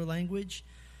similar language.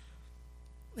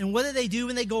 And what do they do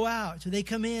when they go out? They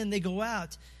come in, they go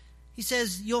out. He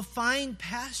says, you'll find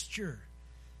pasture.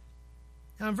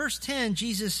 Now in verse 10,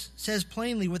 Jesus says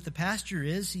plainly what the pasture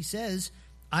is. He says,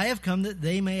 I have come that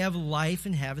they may have life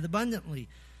and have it abundantly.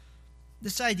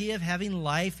 This idea of having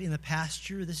life in a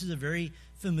pasture, this is a very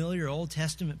familiar Old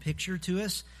Testament picture to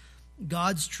us.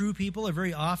 God's true people are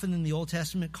very often in the Old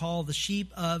Testament called the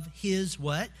sheep of his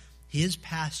what? His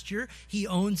pasture. He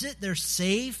owns it. They're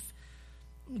safe.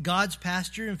 God's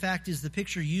pasture, in fact, is the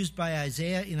picture used by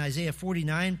Isaiah in Isaiah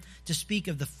 49 to speak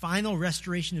of the final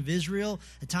restoration of Israel,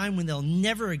 a time when they'll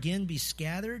never again be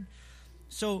scattered.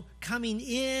 So coming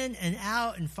in and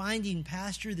out and finding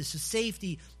pasture, this is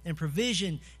safety and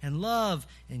provision and love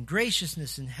and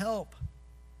graciousness and help.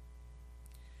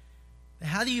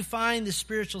 How do you find the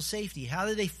spiritual safety? How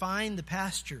do they find the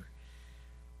pasture?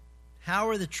 How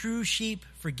are the true sheep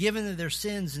forgiven of their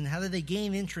sins, and how do they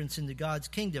gain entrance into God's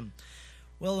kingdom?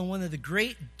 Well, in one of the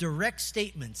great direct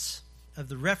statements of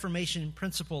the Reformation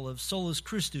principle of solus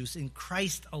Christus, in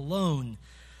Christ alone,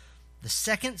 the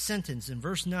second sentence in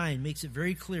verse 9 makes it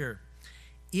very clear.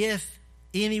 If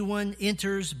anyone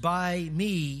enters by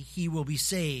me, he will be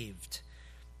saved.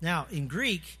 Now, in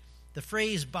Greek, the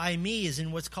phrase by me is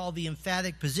in what's called the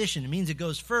emphatic position. It means it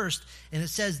goes first, and it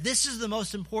says this is the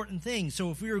most important thing.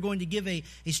 So if we were going to give a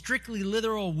strictly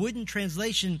literal wooden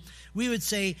translation, we would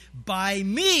say, by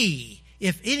me,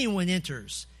 if anyone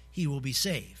enters, he will be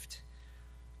saved.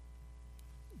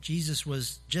 Jesus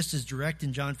was just as direct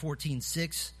in John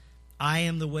 14:6. I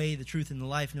am the way, the truth, and the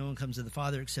life. No one comes to the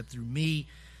Father except through me.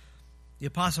 The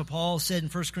Apostle Paul said in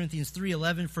 1 Corinthians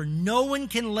 3:11, for no one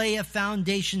can lay a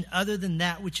foundation other than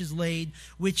that which is laid,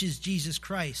 which is Jesus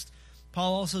Christ.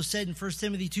 Paul also said in 1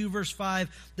 Timothy 2, verse 5,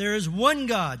 there is one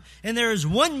God, and there is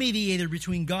one mediator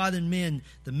between God and men,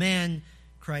 the man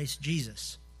Christ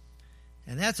Jesus.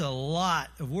 And that's a lot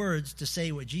of words to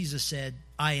say what Jesus said,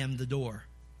 I am the door.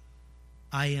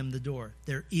 I am the door.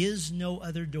 There is no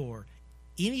other door.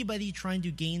 Anybody trying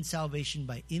to gain salvation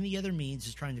by any other means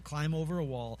is trying to climb over a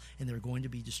wall, and they're going to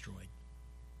be destroyed.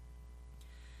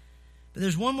 But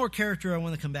there's one more character I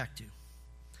want to come back to.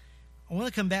 I want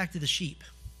to come back to the sheep.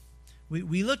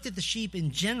 We looked at the sheep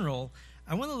in general.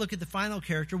 I want to look at the final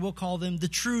character. We'll call them the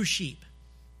true sheep.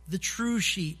 The true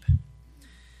sheep.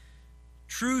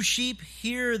 True sheep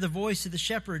hear the voice of the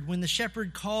shepherd. When the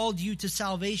shepherd called you to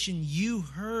salvation, you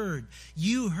heard.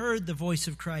 You heard the voice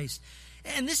of Christ.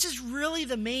 And this is really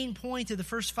the main point of the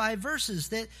first 5 verses,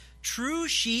 that true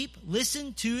sheep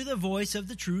listen to the voice of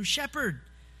the true shepherd.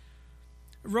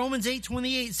 Romans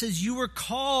 8:28 says, you were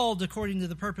called according to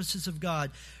the purposes of God.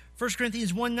 1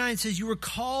 Corinthians 1:9 says, you were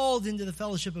called into the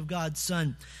fellowship of God's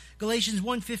Son. Galatians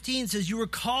 1:15 says, you were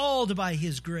called by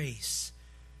his grace.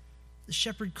 The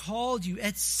shepherd called you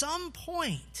at some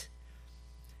point.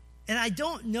 And I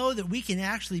don't know that we can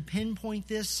actually pinpoint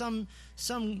this. Some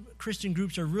Christian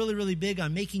groups are really, really big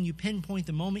on making you pinpoint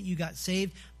the moment you got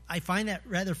saved. I find that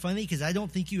rather funny because I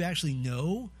don't think you actually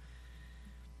know.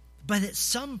 But at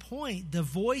some point, the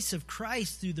voice of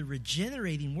Christ through the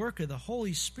regenerating work of the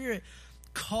Holy Spirit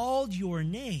called your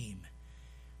name.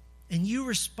 And you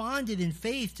responded in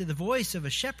faith to the voice of a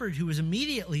shepherd who was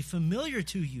immediately familiar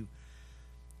to you.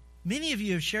 Many of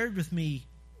you have shared with me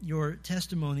your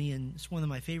testimony, and it's one of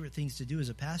my favorite things to do as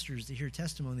a pastor is to hear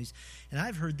testimonies. And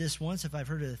I've heard this once, if I've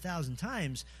heard it 1,000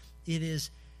 times, it is,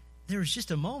 there was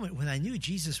just a moment when I knew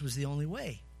Jesus was the only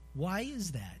way. Why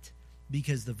is that?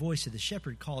 Because the voice of the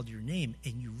shepherd called your name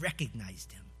and you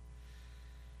recognized him.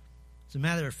 As a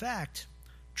matter of fact,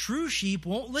 true sheep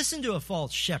won't listen to a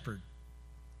false shepherd.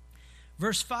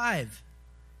 Verse 5,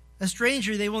 a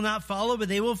stranger they will not follow, but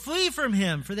they will flee from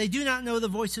him, for they do not know the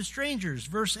voice of strangers.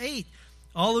 Verse 8,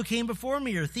 all who came before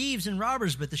me are thieves and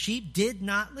robbers, but the sheep did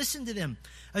not listen to them.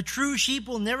 A true sheep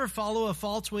will never follow a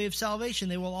false way of salvation.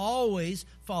 They will always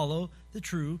follow the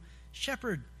true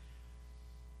shepherd.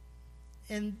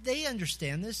 And they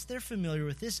understand this. They're familiar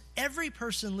with this. Every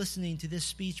person listening to this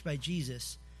speech by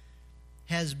Jesus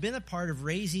has been a part of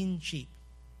raising sheep,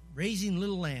 raising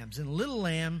little lambs. And a little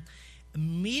lamb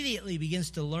immediately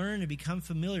begins to learn and become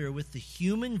familiar with the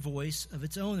human voice of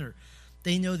its owner.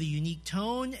 They know the unique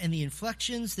tone and the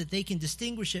inflections that they can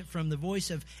distinguish it from the voice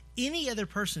of any other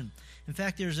person. In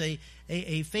fact, there's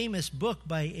a famous book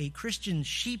by a Christian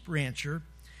sheep rancher,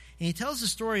 and he tells the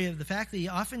story of the fact that he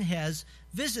often has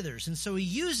visitors. And so he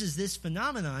uses this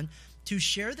phenomenon to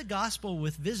share the gospel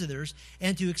with visitors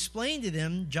and to explain to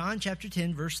them John chapter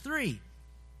 10, verse 3.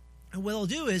 And what he'll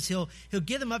do is he'll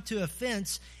get them up to a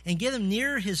fence and get them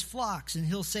near his flocks, and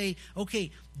he'll say,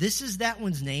 okay, this is that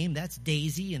one's name, that's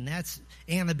Daisy, and that's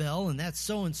Annabelle, and that's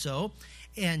so-and-so,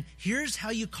 and here's how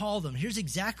you call them. Here's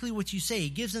exactly what you say. He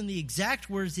gives them the exact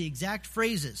words, the exact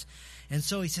phrases. And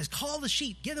so he says, call the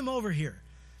sheep, get them over here.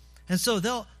 And so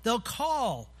they'll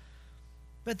call,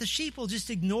 but the sheep will just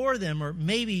ignore them, or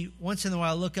maybe once in a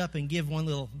while look up and give one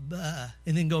little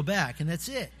and then go back, and that's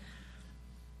it.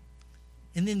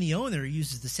 And then the owner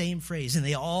uses the same phrase, and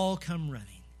they all come running.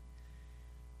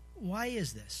 Why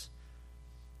is this?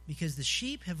 Because the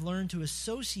sheep have learned to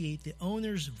associate the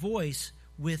owner's voice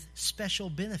with special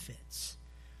benefits.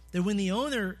 That when the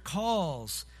owner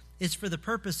calls, it's for the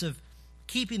purpose of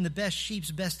keeping the best sheep's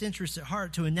best interests at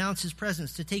heart, to announce his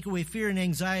presence, to take away fear and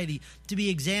anxiety, to be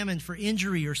examined for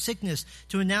injury or sickness,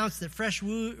 to announce that fresh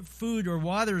food or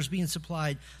water is being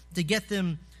supplied, to get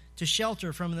them to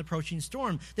shelter from an approaching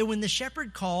storm. That when the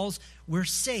shepherd calls, we're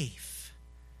safe.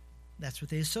 That's what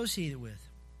they associate it with.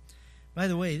 By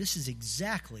the way, this is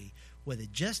exactly what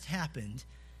had just happened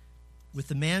with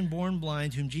the man born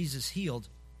blind whom Jesus healed.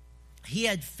 He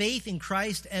had faith in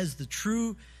Christ as the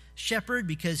true shepherd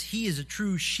because he is a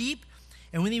true sheep.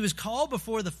 And when he was called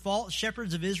before the false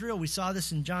shepherds of Israel, we saw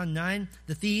this in John 9,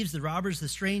 the thieves, the robbers, the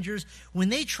strangers, when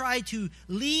they tried to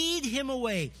lead him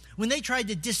away, when they tried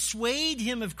to dissuade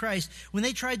him of Christ, when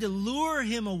they tried to lure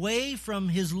him away from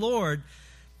his Lord,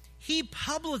 he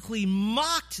publicly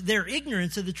mocked their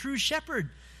ignorance of the true shepherd.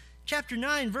 Chapter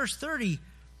 9, verse 30,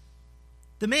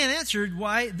 the man answered,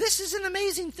 "Why, this is an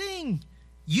amazing thing.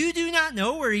 You do not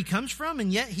know where he comes from,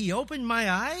 and yet he opened my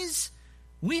eyes?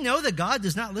 We know that God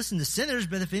does not listen to sinners,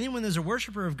 but if anyone is a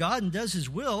worshiper of God and does his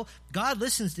will, God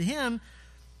listens to him."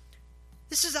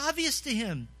 This is obvious to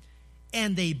him.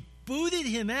 And they booted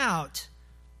him out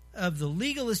of the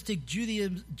legalistic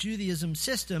Judaism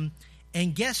system,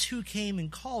 and guess who came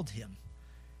and called him?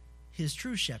 His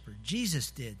true shepherd. Jesus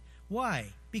did.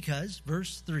 Why? Because,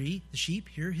 verse 3, the sheep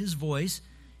hear his voice,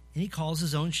 and he calls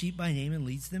his own sheep by name and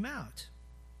leads them out.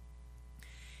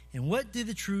 And what do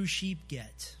the true sheep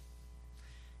get?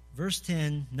 Verse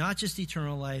 10, not just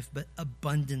eternal life, but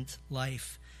abundant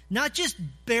life. Not just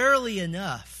barely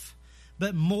enough,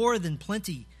 but more than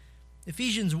plenty.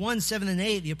 Ephesians 1, 7 and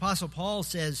 8, the Apostle Paul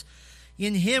says,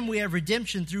 "In him we have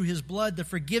redemption through his blood, the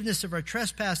forgiveness of our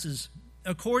trespasses,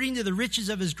 according to the riches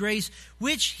of his grace,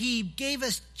 which he gave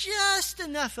us just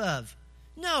enough of."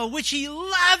 No, which he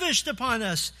lavished upon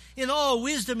us in all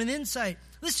wisdom and insight.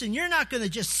 Listen, you're not going to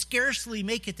just scarcely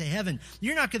make it to heaven.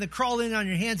 You're not going to crawl in on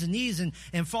your hands and knees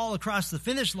and fall across the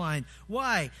finish line.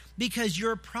 Why? Because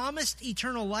your promised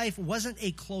eternal life wasn't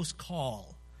a close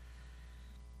call.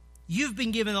 You've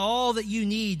been given all that you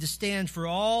need to stand for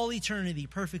all eternity,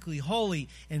 perfectly holy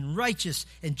and righteous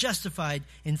and justified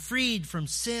and freed from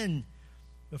sin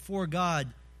before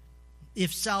God.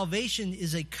 If salvation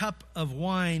is a cup of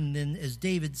wine, then as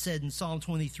David said in Psalm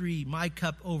 23, "My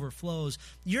cup overflows."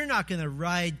 You're not going to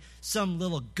ride some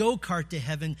little go-kart to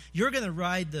heaven. You're going to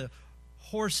ride the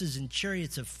horses and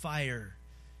chariots of fire,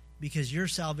 because your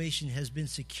salvation has been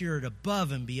secured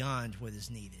above and beyond what is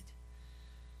needed.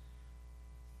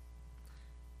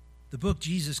 The book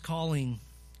Jesus Calling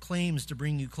claims to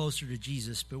bring you closer to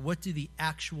Jesus, but what do the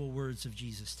actual words of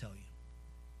Jesus tell you?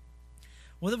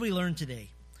 What have we learned today?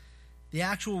 The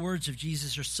actual words of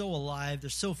Jesus are so alive. They're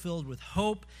so filled with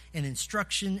hope and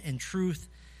instruction and truth.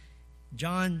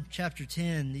 John chapter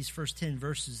 10, these first 10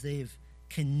 verses, they've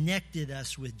connected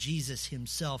us with Jesus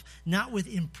himself, not with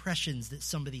impressions that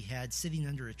somebody had sitting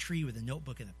under a tree with a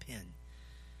notebook and a pen.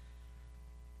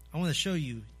 I want to show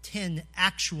you 10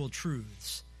 actual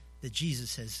truths that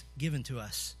Jesus has given to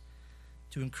us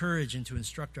to encourage and to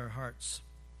instruct our hearts.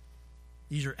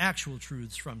 These are actual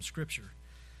truths from Scripture.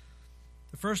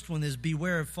 The first one is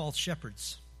beware of false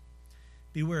shepherds.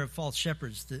 Beware of false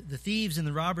shepherds. The thieves and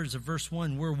the robbers of verse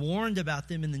 1, we're warned about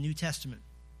them in the New Testament.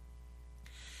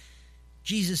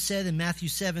 Jesus said in Matthew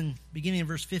 7, beginning in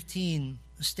verse 15,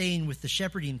 staying with the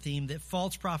shepherding theme, that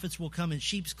false prophets will come in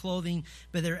sheep's clothing,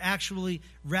 but they're actually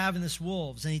ravenous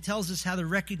wolves. And he tells us how to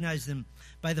recognize them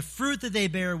by the fruit that they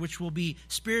bear, which will be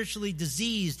spiritually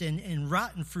diseased and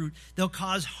rotten fruit. They'll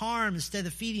cause harm instead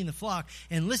of feeding the flock.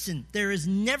 And listen, there is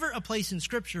never a place in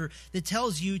Scripture that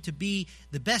tells you to be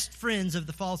the best friends of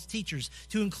the false teachers,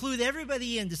 to include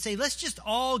everybody in, to say, let's just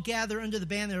all gather under the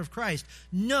banner of Christ.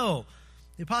 No.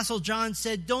 The Apostle John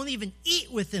said, don't even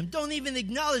eat with them. Don't even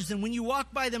acknowledge them. When you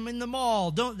walk by them in the mall,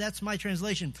 that's my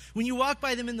translation. When you walk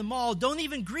by them in the mall, don't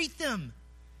even greet them.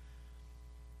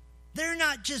 They're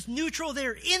not just neutral,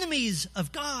 they're enemies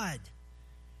of God.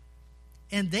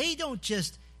 And they don't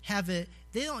just have a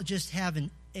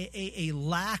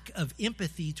lack of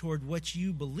empathy toward what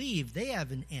you believe. They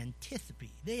have an antipathy.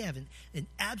 They have an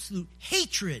absolute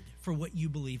hatred for what you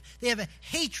believe. They have a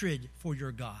hatred for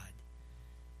your God.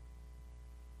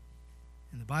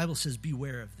 And the Bible says,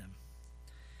 beware of them.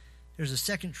 There's a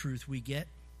second truth we get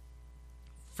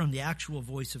from the actual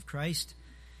voice of Christ.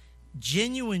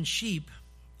 Genuine sheep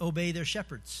obey their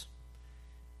shepherds.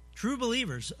 True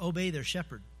believers obey their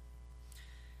shepherd.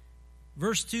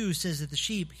 Verse 2 says that the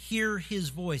sheep hear his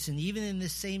voice. And even in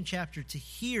this same chapter, to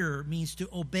hear means to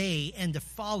obey and to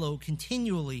follow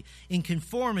continually in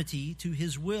conformity to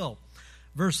his will.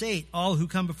 Verse 8, all who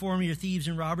come before me are thieves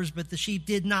and robbers, but the sheep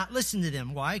did not listen to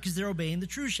them. Why? Because they're obeying the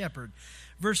true shepherd.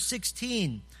 Verse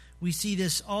 16, we see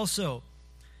this also.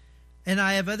 And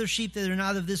I have other sheep that are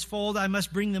not of this fold. I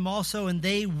must bring them also, and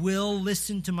they will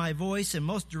listen to my voice. And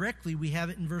most directly, we have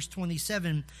it in verse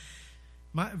 27.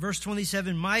 Verse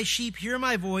 27, my sheep hear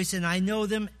my voice, and I know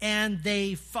them, and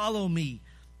they follow me.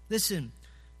 Listen.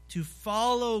 To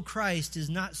follow Christ is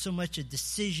not so much a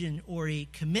decision or a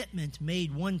commitment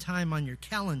made one time on your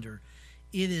calendar.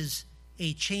 It is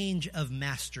a change of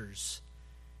masters,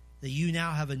 that you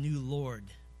now have a new Lord.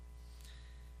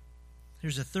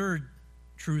 There's a third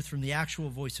truth from the actual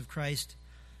voice of Christ.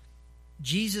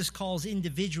 Jesus calls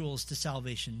individuals to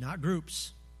salvation, not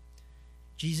groups.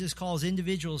 Jesus calls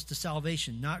individuals to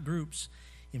salvation, not groups.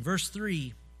 In verse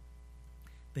 3,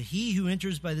 but he who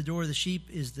enters by the door of the sheep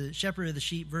is the shepherd of the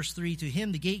sheep. Verse 3, to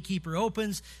him the gatekeeper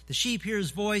opens, the sheep hear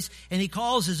his voice, and he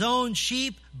calls his own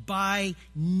sheep by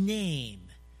name.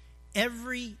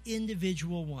 Every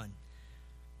individual one.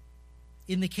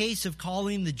 In the case of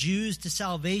calling the Jews to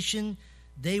salvation,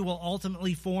 they will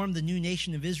ultimately form the new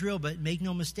nation of Israel, but make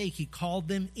no mistake, he called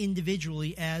them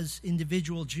individually as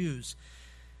individual Jews.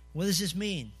 What does this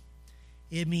mean?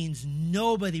 It means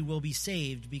nobody will be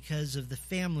saved because of the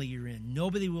family you're in.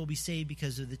 Nobody will be saved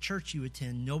because of the church you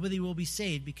attend. Nobody will be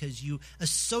saved because you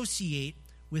associate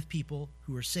with people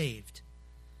who are saved.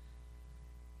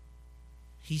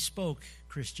 He spoke,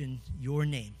 Christian, your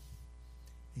name,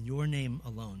 and your name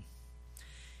alone.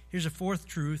 Here's a fourth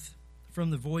truth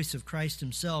from the voice of Christ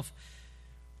himself.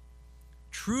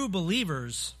 True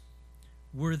believers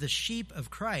were the sheep of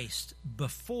Christ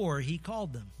before he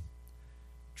called them.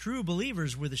 True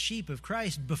believers were the sheep of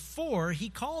Christ before he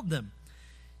called them.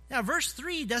 Now, verse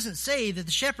 3 doesn't say that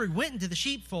the shepherd went into the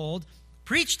sheepfold,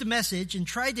 preached a message, and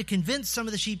tried to convince some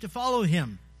of the sheep to follow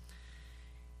him.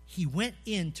 He went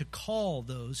in to call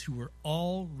those who were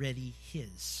already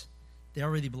his. They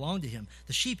already belonged to him.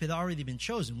 The sheep had already been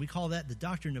chosen. We call that the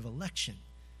doctrine of election.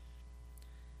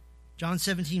 John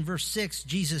 17, verse 6,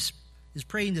 Jesus is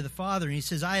praying to the Father, and he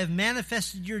says, I have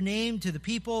manifested your name to the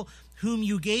people whom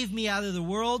you gave me out of the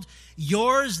world.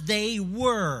 Yours they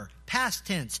were, past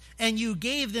tense, and you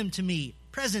gave them to me,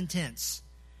 present tense,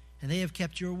 and they have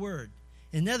kept your word.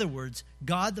 In other words,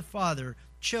 God the Father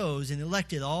chose and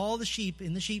elected all the sheep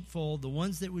in the sheepfold, the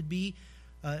ones that would be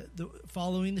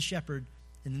following the shepherd,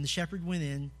 and then the shepherd went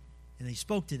in, and they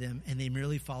spoke to them, and they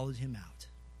merely followed him out.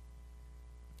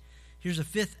 Here's a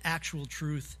fifth actual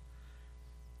truth.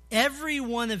 Every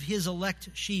one of his elect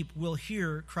sheep will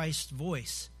hear Christ's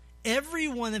voice. Every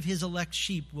one of his elect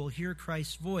sheep will hear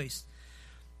Christ's voice.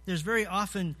 There's very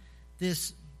often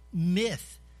this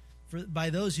myth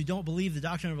by those who don't believe the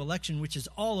doctrine of election, which is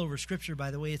all over Scripture, by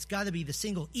the way. It's got to be the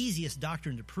single easiest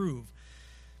doctrine to prove.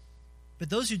 But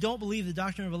those who don't believe the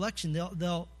doctrine of election,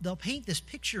 they'll paint this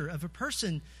picture of a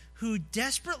person who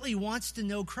desperately wants to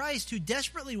know Christ, who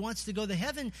desperately wants to go to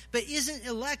heaven, but isn't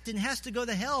elect and has to go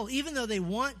to hell, even though they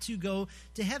want to go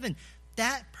to heaven.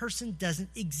 That person doesn't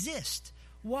exist.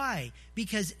 Why?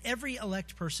 Because every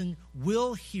elect person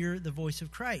will hear the voice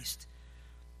of Christ.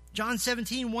 John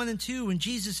 17, 1 and 2, when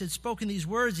Jesus had spoken these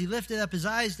words, he lifted up his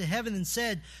eyes to heaven and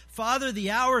said, Father,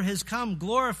 the hour has come.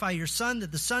 Glorify your Son,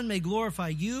 that the Son may glorify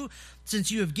you,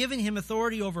 since you have given him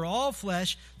authority over all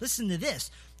flesh. Listen to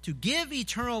this, to give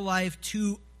eternal life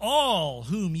to all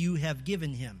whom you have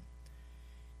given him.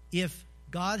 If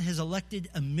God has elected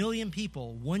 1 million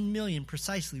people, 1 million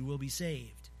precisely will be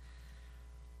saved.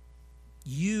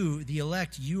 You, the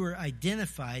elect, you are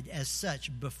identified as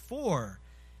such before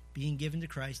being given to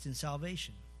Christ in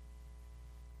salvation.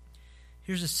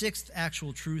 Here's a sixth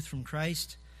actual truth from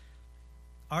Christ.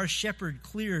 Our shepherd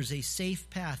clears a safe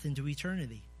path into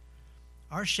eternity.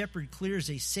 Our shepherd clears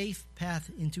a safe path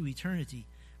into eternity.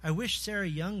 I wish Sarah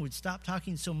Young would stop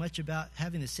talking so much about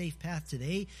having a safe path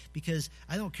today, because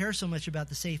I don't care so much about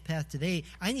the safe path today.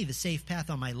 I need a safe path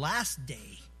on my last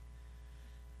day.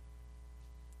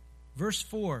 Verse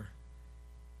 4,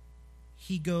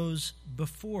 he goes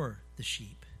before the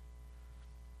sheep.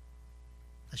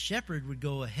 A shepherd would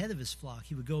go ahead of his flock.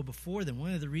 He would go before them.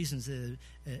 One of the reasons that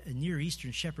a Near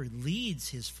Eastern shepherd leads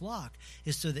his flock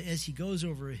is so that as he goes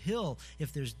over a hill,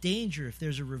 if there's danger, if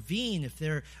there's a ravine, if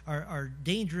there are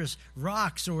dangerous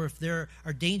rocks, or if there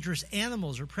are dangerous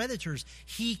animals or predators,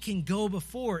 he can go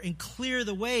before and clear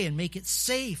the way and make it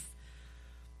safe.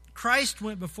 Christ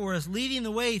went before us, leading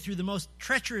the way through the most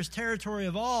treacherous territory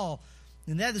of all,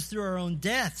 and that is through our own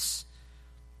deaths.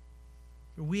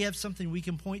 We have something we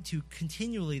can point to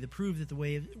continually to prove that the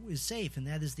way is safe, and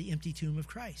that is the empty tomb of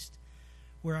Christ,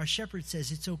 where our shepherd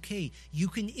says, it's okay, you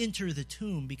can enter the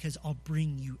tomb because I'll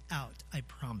bring you out, I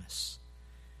promise.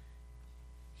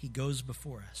 He goes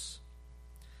before us.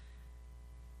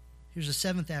 Here's a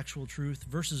seventh actual truth.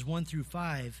 Verses 1 through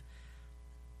 5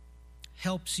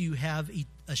 helps you have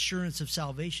assurance of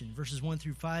salvation. Verses 1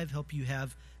 through 5 help you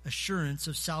have assurance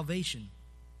of salvation.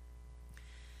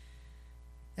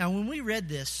 Now, when we read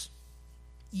this,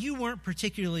 you weren't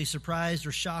particularly surprised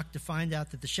or shocked to find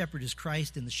out that the shepherd is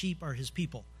Christ and the sheep are his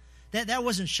people. That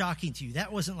wasn't shocking to you.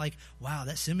 That wasn't like, wow,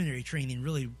 that seminary training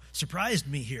really surprised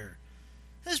me here.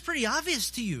 That was pretty obvious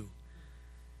to you.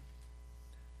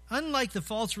 Unlike the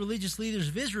false religious leaders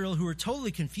of Israel who were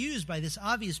totally confused by this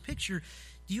obvious picture,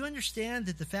 do you understand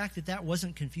that the fact that that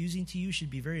wasn't confusing to you should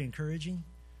be very encouraging?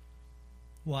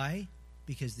 Why?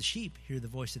 Because the sheep hear the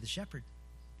voice of the shepherd.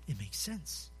 It makes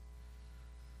sense.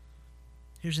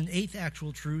 Here's an eighth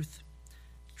actual truth.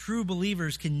 True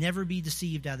believers can never be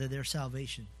deceived out of their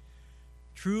salvation.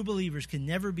 True believers can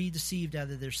never be deceived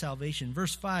out of their salvation.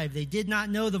 Verse 5, they did not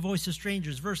know the voice of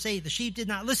strangers. Verse 8, the sheep did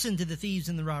not listen to the thieves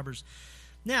and the robbers.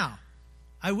 Now,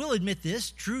 I will admit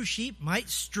this, true sheep might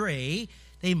stray,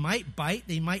 they might bite,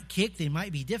 they might kick, they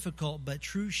might be difficult, but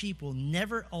true sheep will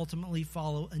never ultimately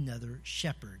follow another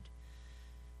shepherd.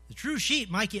 The true sheep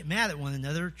might get mad at one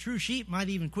another. True sheep might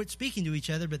even quit speaking to each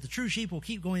other, but the true sheep will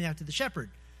keep going after the shepherd.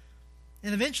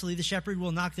 And eventually the shepherd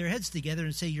will knock their heads together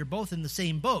and say, you're both in the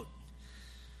same boat.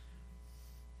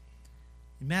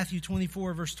 In Matthew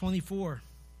 24, verse 24,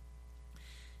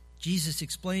 Jesus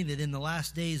explained that in the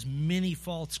last days many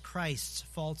false Christs,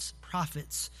 false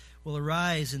prophets will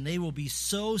arise, and they will be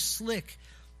so slick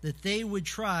that they would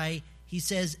try, he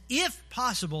says, if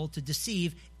possible, to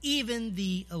deceive even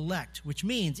the elect, which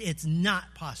means it's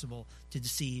not possible to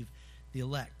deceive the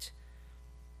elect.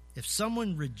 If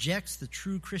someone rejects the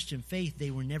true Christian faith,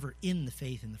 they were never in the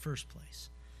faith in the first place.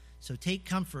 So take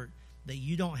comfort that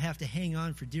you don't have to hang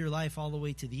on for dear life all the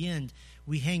way to the end.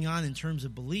 We hang on in terms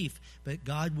of belief, but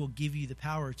God will give you the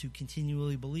power to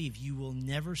continually believe. You will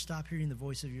never stop hearing the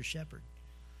voice of your shepherd.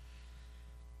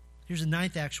 Here's a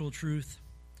ninth actual truth.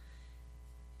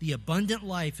 The abundant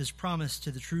life is promised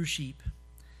to the true sheep.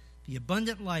 The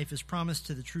abundant life is promised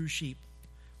to the true sheep.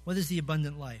 What is the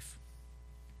abundant life?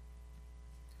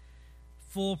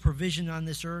 Full provision on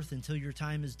this earth until your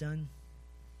time is done.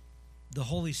 The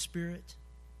Holy Spirit.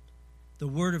 The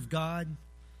Word of God.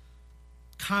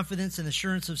 Confidence and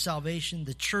assurance of salvation.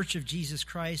 The Church of Jesus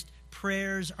Christ.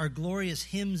 Prayers, our glorious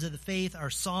hymns of the faith, our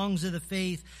songs of the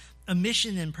faith. A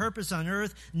mission and purpose on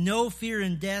earth, no fear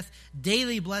in death,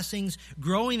 daily blessings,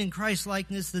 growing in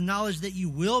Christ-likeness, the knowledge that you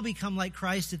will become like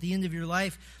Christ at the end of your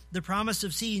life, the promise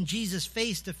of seeing Jesus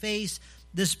face to face,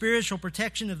 the spiritual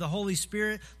protection of the Holy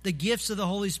Spirit, the gifts of the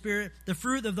Holy Spirit, the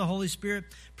fruit of the Holy Spirit,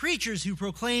 preachers who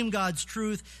proclaim God's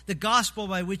truth, the gospel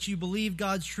by which you believe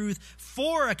God's truth,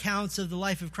 4 accounts of the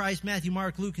life of Christ, Matthew,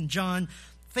 Mark, Luke, and John,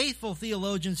 faithful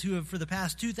theologians who have, for the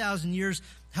past 2,000 years,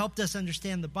 helped us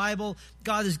understand the Bible.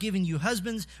 God has given you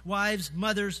husbands, wives,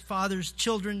 mothers, fathers,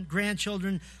 children,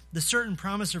 grandchildren, the certain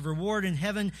promise of reward in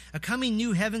heaven, a coming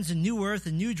new heavens and new earth,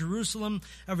 a new Jerusalem,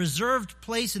 a reserved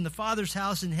place in the Father's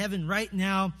house in heaven right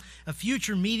now, a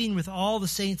future meeting with all the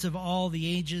saints of all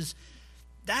the ages.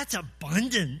 That's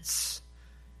abundance.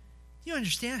 You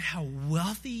understand how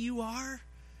wealthy you are?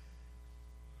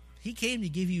 He came to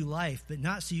give you life, but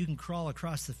not so you can crawl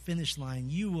across the finish line.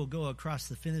 You will go across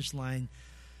the finish line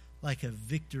like a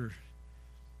victor.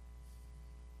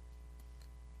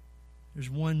 There's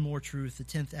one more truth, the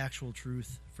 10th actual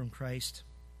truth from Christ.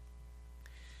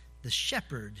 The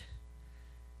shepherd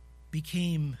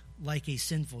became like a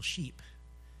sinful sheep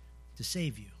to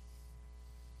save you.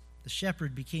 The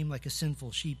shepherd became like a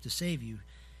sinful sheep to save you.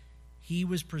 He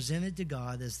was presented to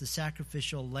God as the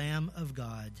sacrificial Lamb of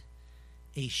God,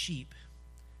 a sheep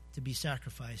to be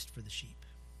sacrificed for the sheep.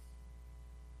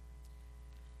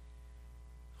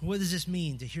 What does this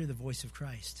mean to hear the voice of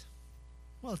Christ?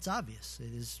 Well, it's obvious.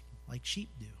 It is like sheep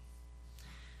do.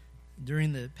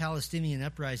 During the Palestinian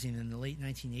uprising in the late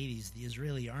 1980s, the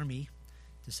Israeli army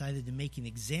decided to make an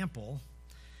example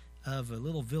of a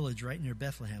little village right near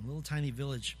Bethlehem, a little tiny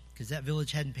village, because that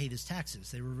village hadn't paid its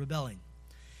taxes. They were rebelling.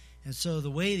 And so the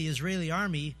way the Israeli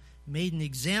army made an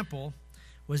example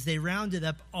was they rounded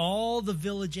up all the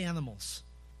village animals,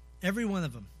 every one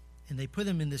of them, and they put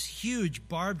them in this huge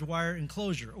barbed wire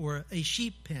enclosure or a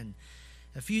sheep pen.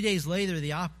 A few days later,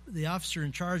 the officer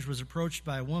in charge was approached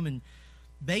by a woman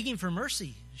begging for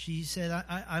mercy. She said,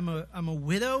 I'm a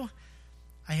widow.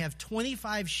 I have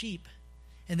 25 sheep,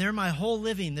 and they're my whole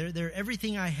living. They're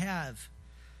everything I have.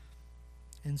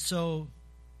 And so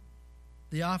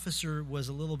the officer was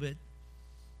a little bit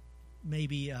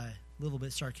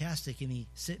sarcastic, and he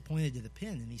pointed to the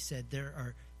pen, and he said, there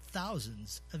are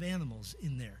thousands of animals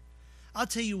in there. I'll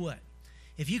tell you what,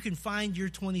 if you can find your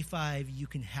 25, you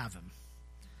can have them.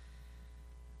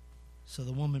 So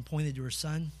the woman pointed to her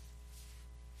son.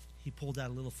 He pulled out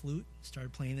a little flute,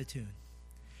 started playing the tune.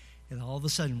 And all of a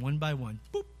sudden, one by one,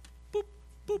 boop, boop,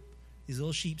 boop, these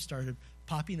little sheep started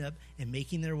popping up and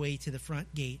making their way to the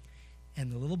front gate,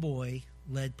 and the little boy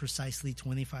led precisely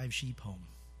 25 sheep home.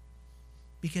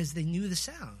 Because they knew the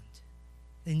sound.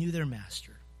 They knew their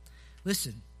master.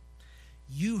 Listen,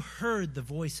 you heard the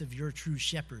voice of your true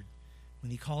shepherd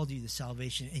when he called you to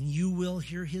salvation, and you will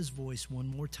hear his voice one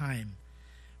more time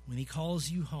when he calls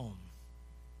you home.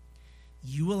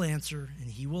 You will answer, and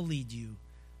he will lead you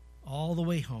all the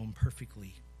way home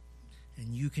perfectly,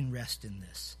 and you can rest in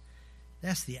this.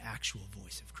 That's the actual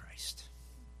voice of Christ.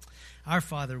 Our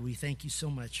Father, we thank you so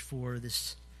much for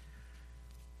this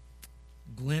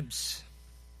glimpse,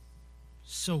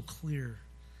 so clear,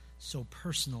 so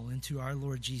personal, into our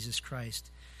Lord Jesus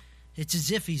Christ. It's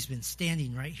as if he's been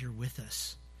standing right here with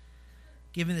us,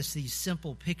 giving us these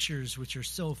simple pictures which are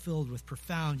so filled with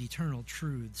profound eternal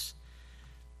truths.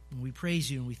 And we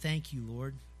praise you and we thank you,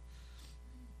 Lord.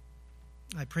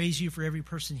 I praise you for every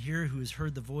person here who has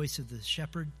heard the voice of the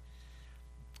shepherd,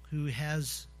 who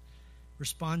has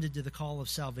responded to the call of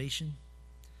salvation.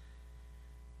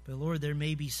 But Lord, there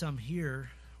may be some here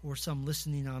or some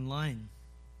listening online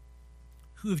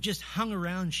who have just hung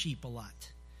around sheep a lot,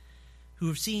 who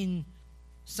have seen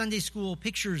Sunday school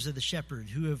pictures of the shepherd,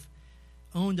 who have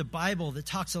owned a Bible that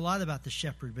talks a lot about the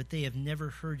shepherd, but they have never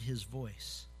heard his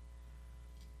voice.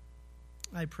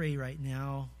 I pray right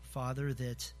now, Father,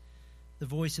 that the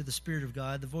voice of the Spirit of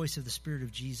God, the voice of the Spirit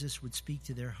of Jesus would speak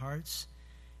to their hearts,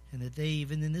 and that they,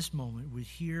 even in this moment, would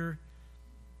hear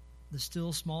the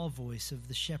still small voice of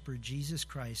the shepherd, Jesus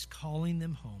Christ, calling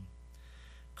them home,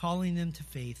 calling them to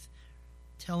faith,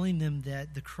 telling them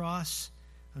that the cross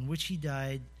on which he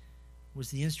died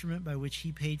was the instrument by which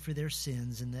he paid for their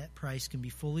sins, and that price can be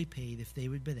fully paid if they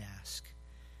would but ask,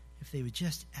 if they would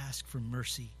just ask for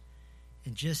mercy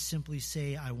and just simply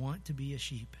say, I want to be a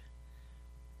sheep.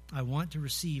 I want to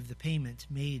receive the payment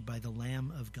made by the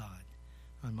Lamb of God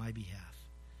on my behalf.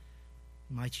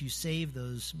 Might you save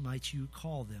those, might you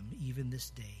call them even this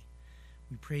day.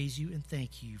 We praise you and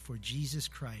thank you for Jesus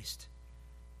Christ,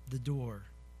 the door,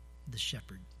 the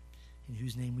shepherd, in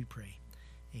whose name we pray.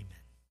 Amen.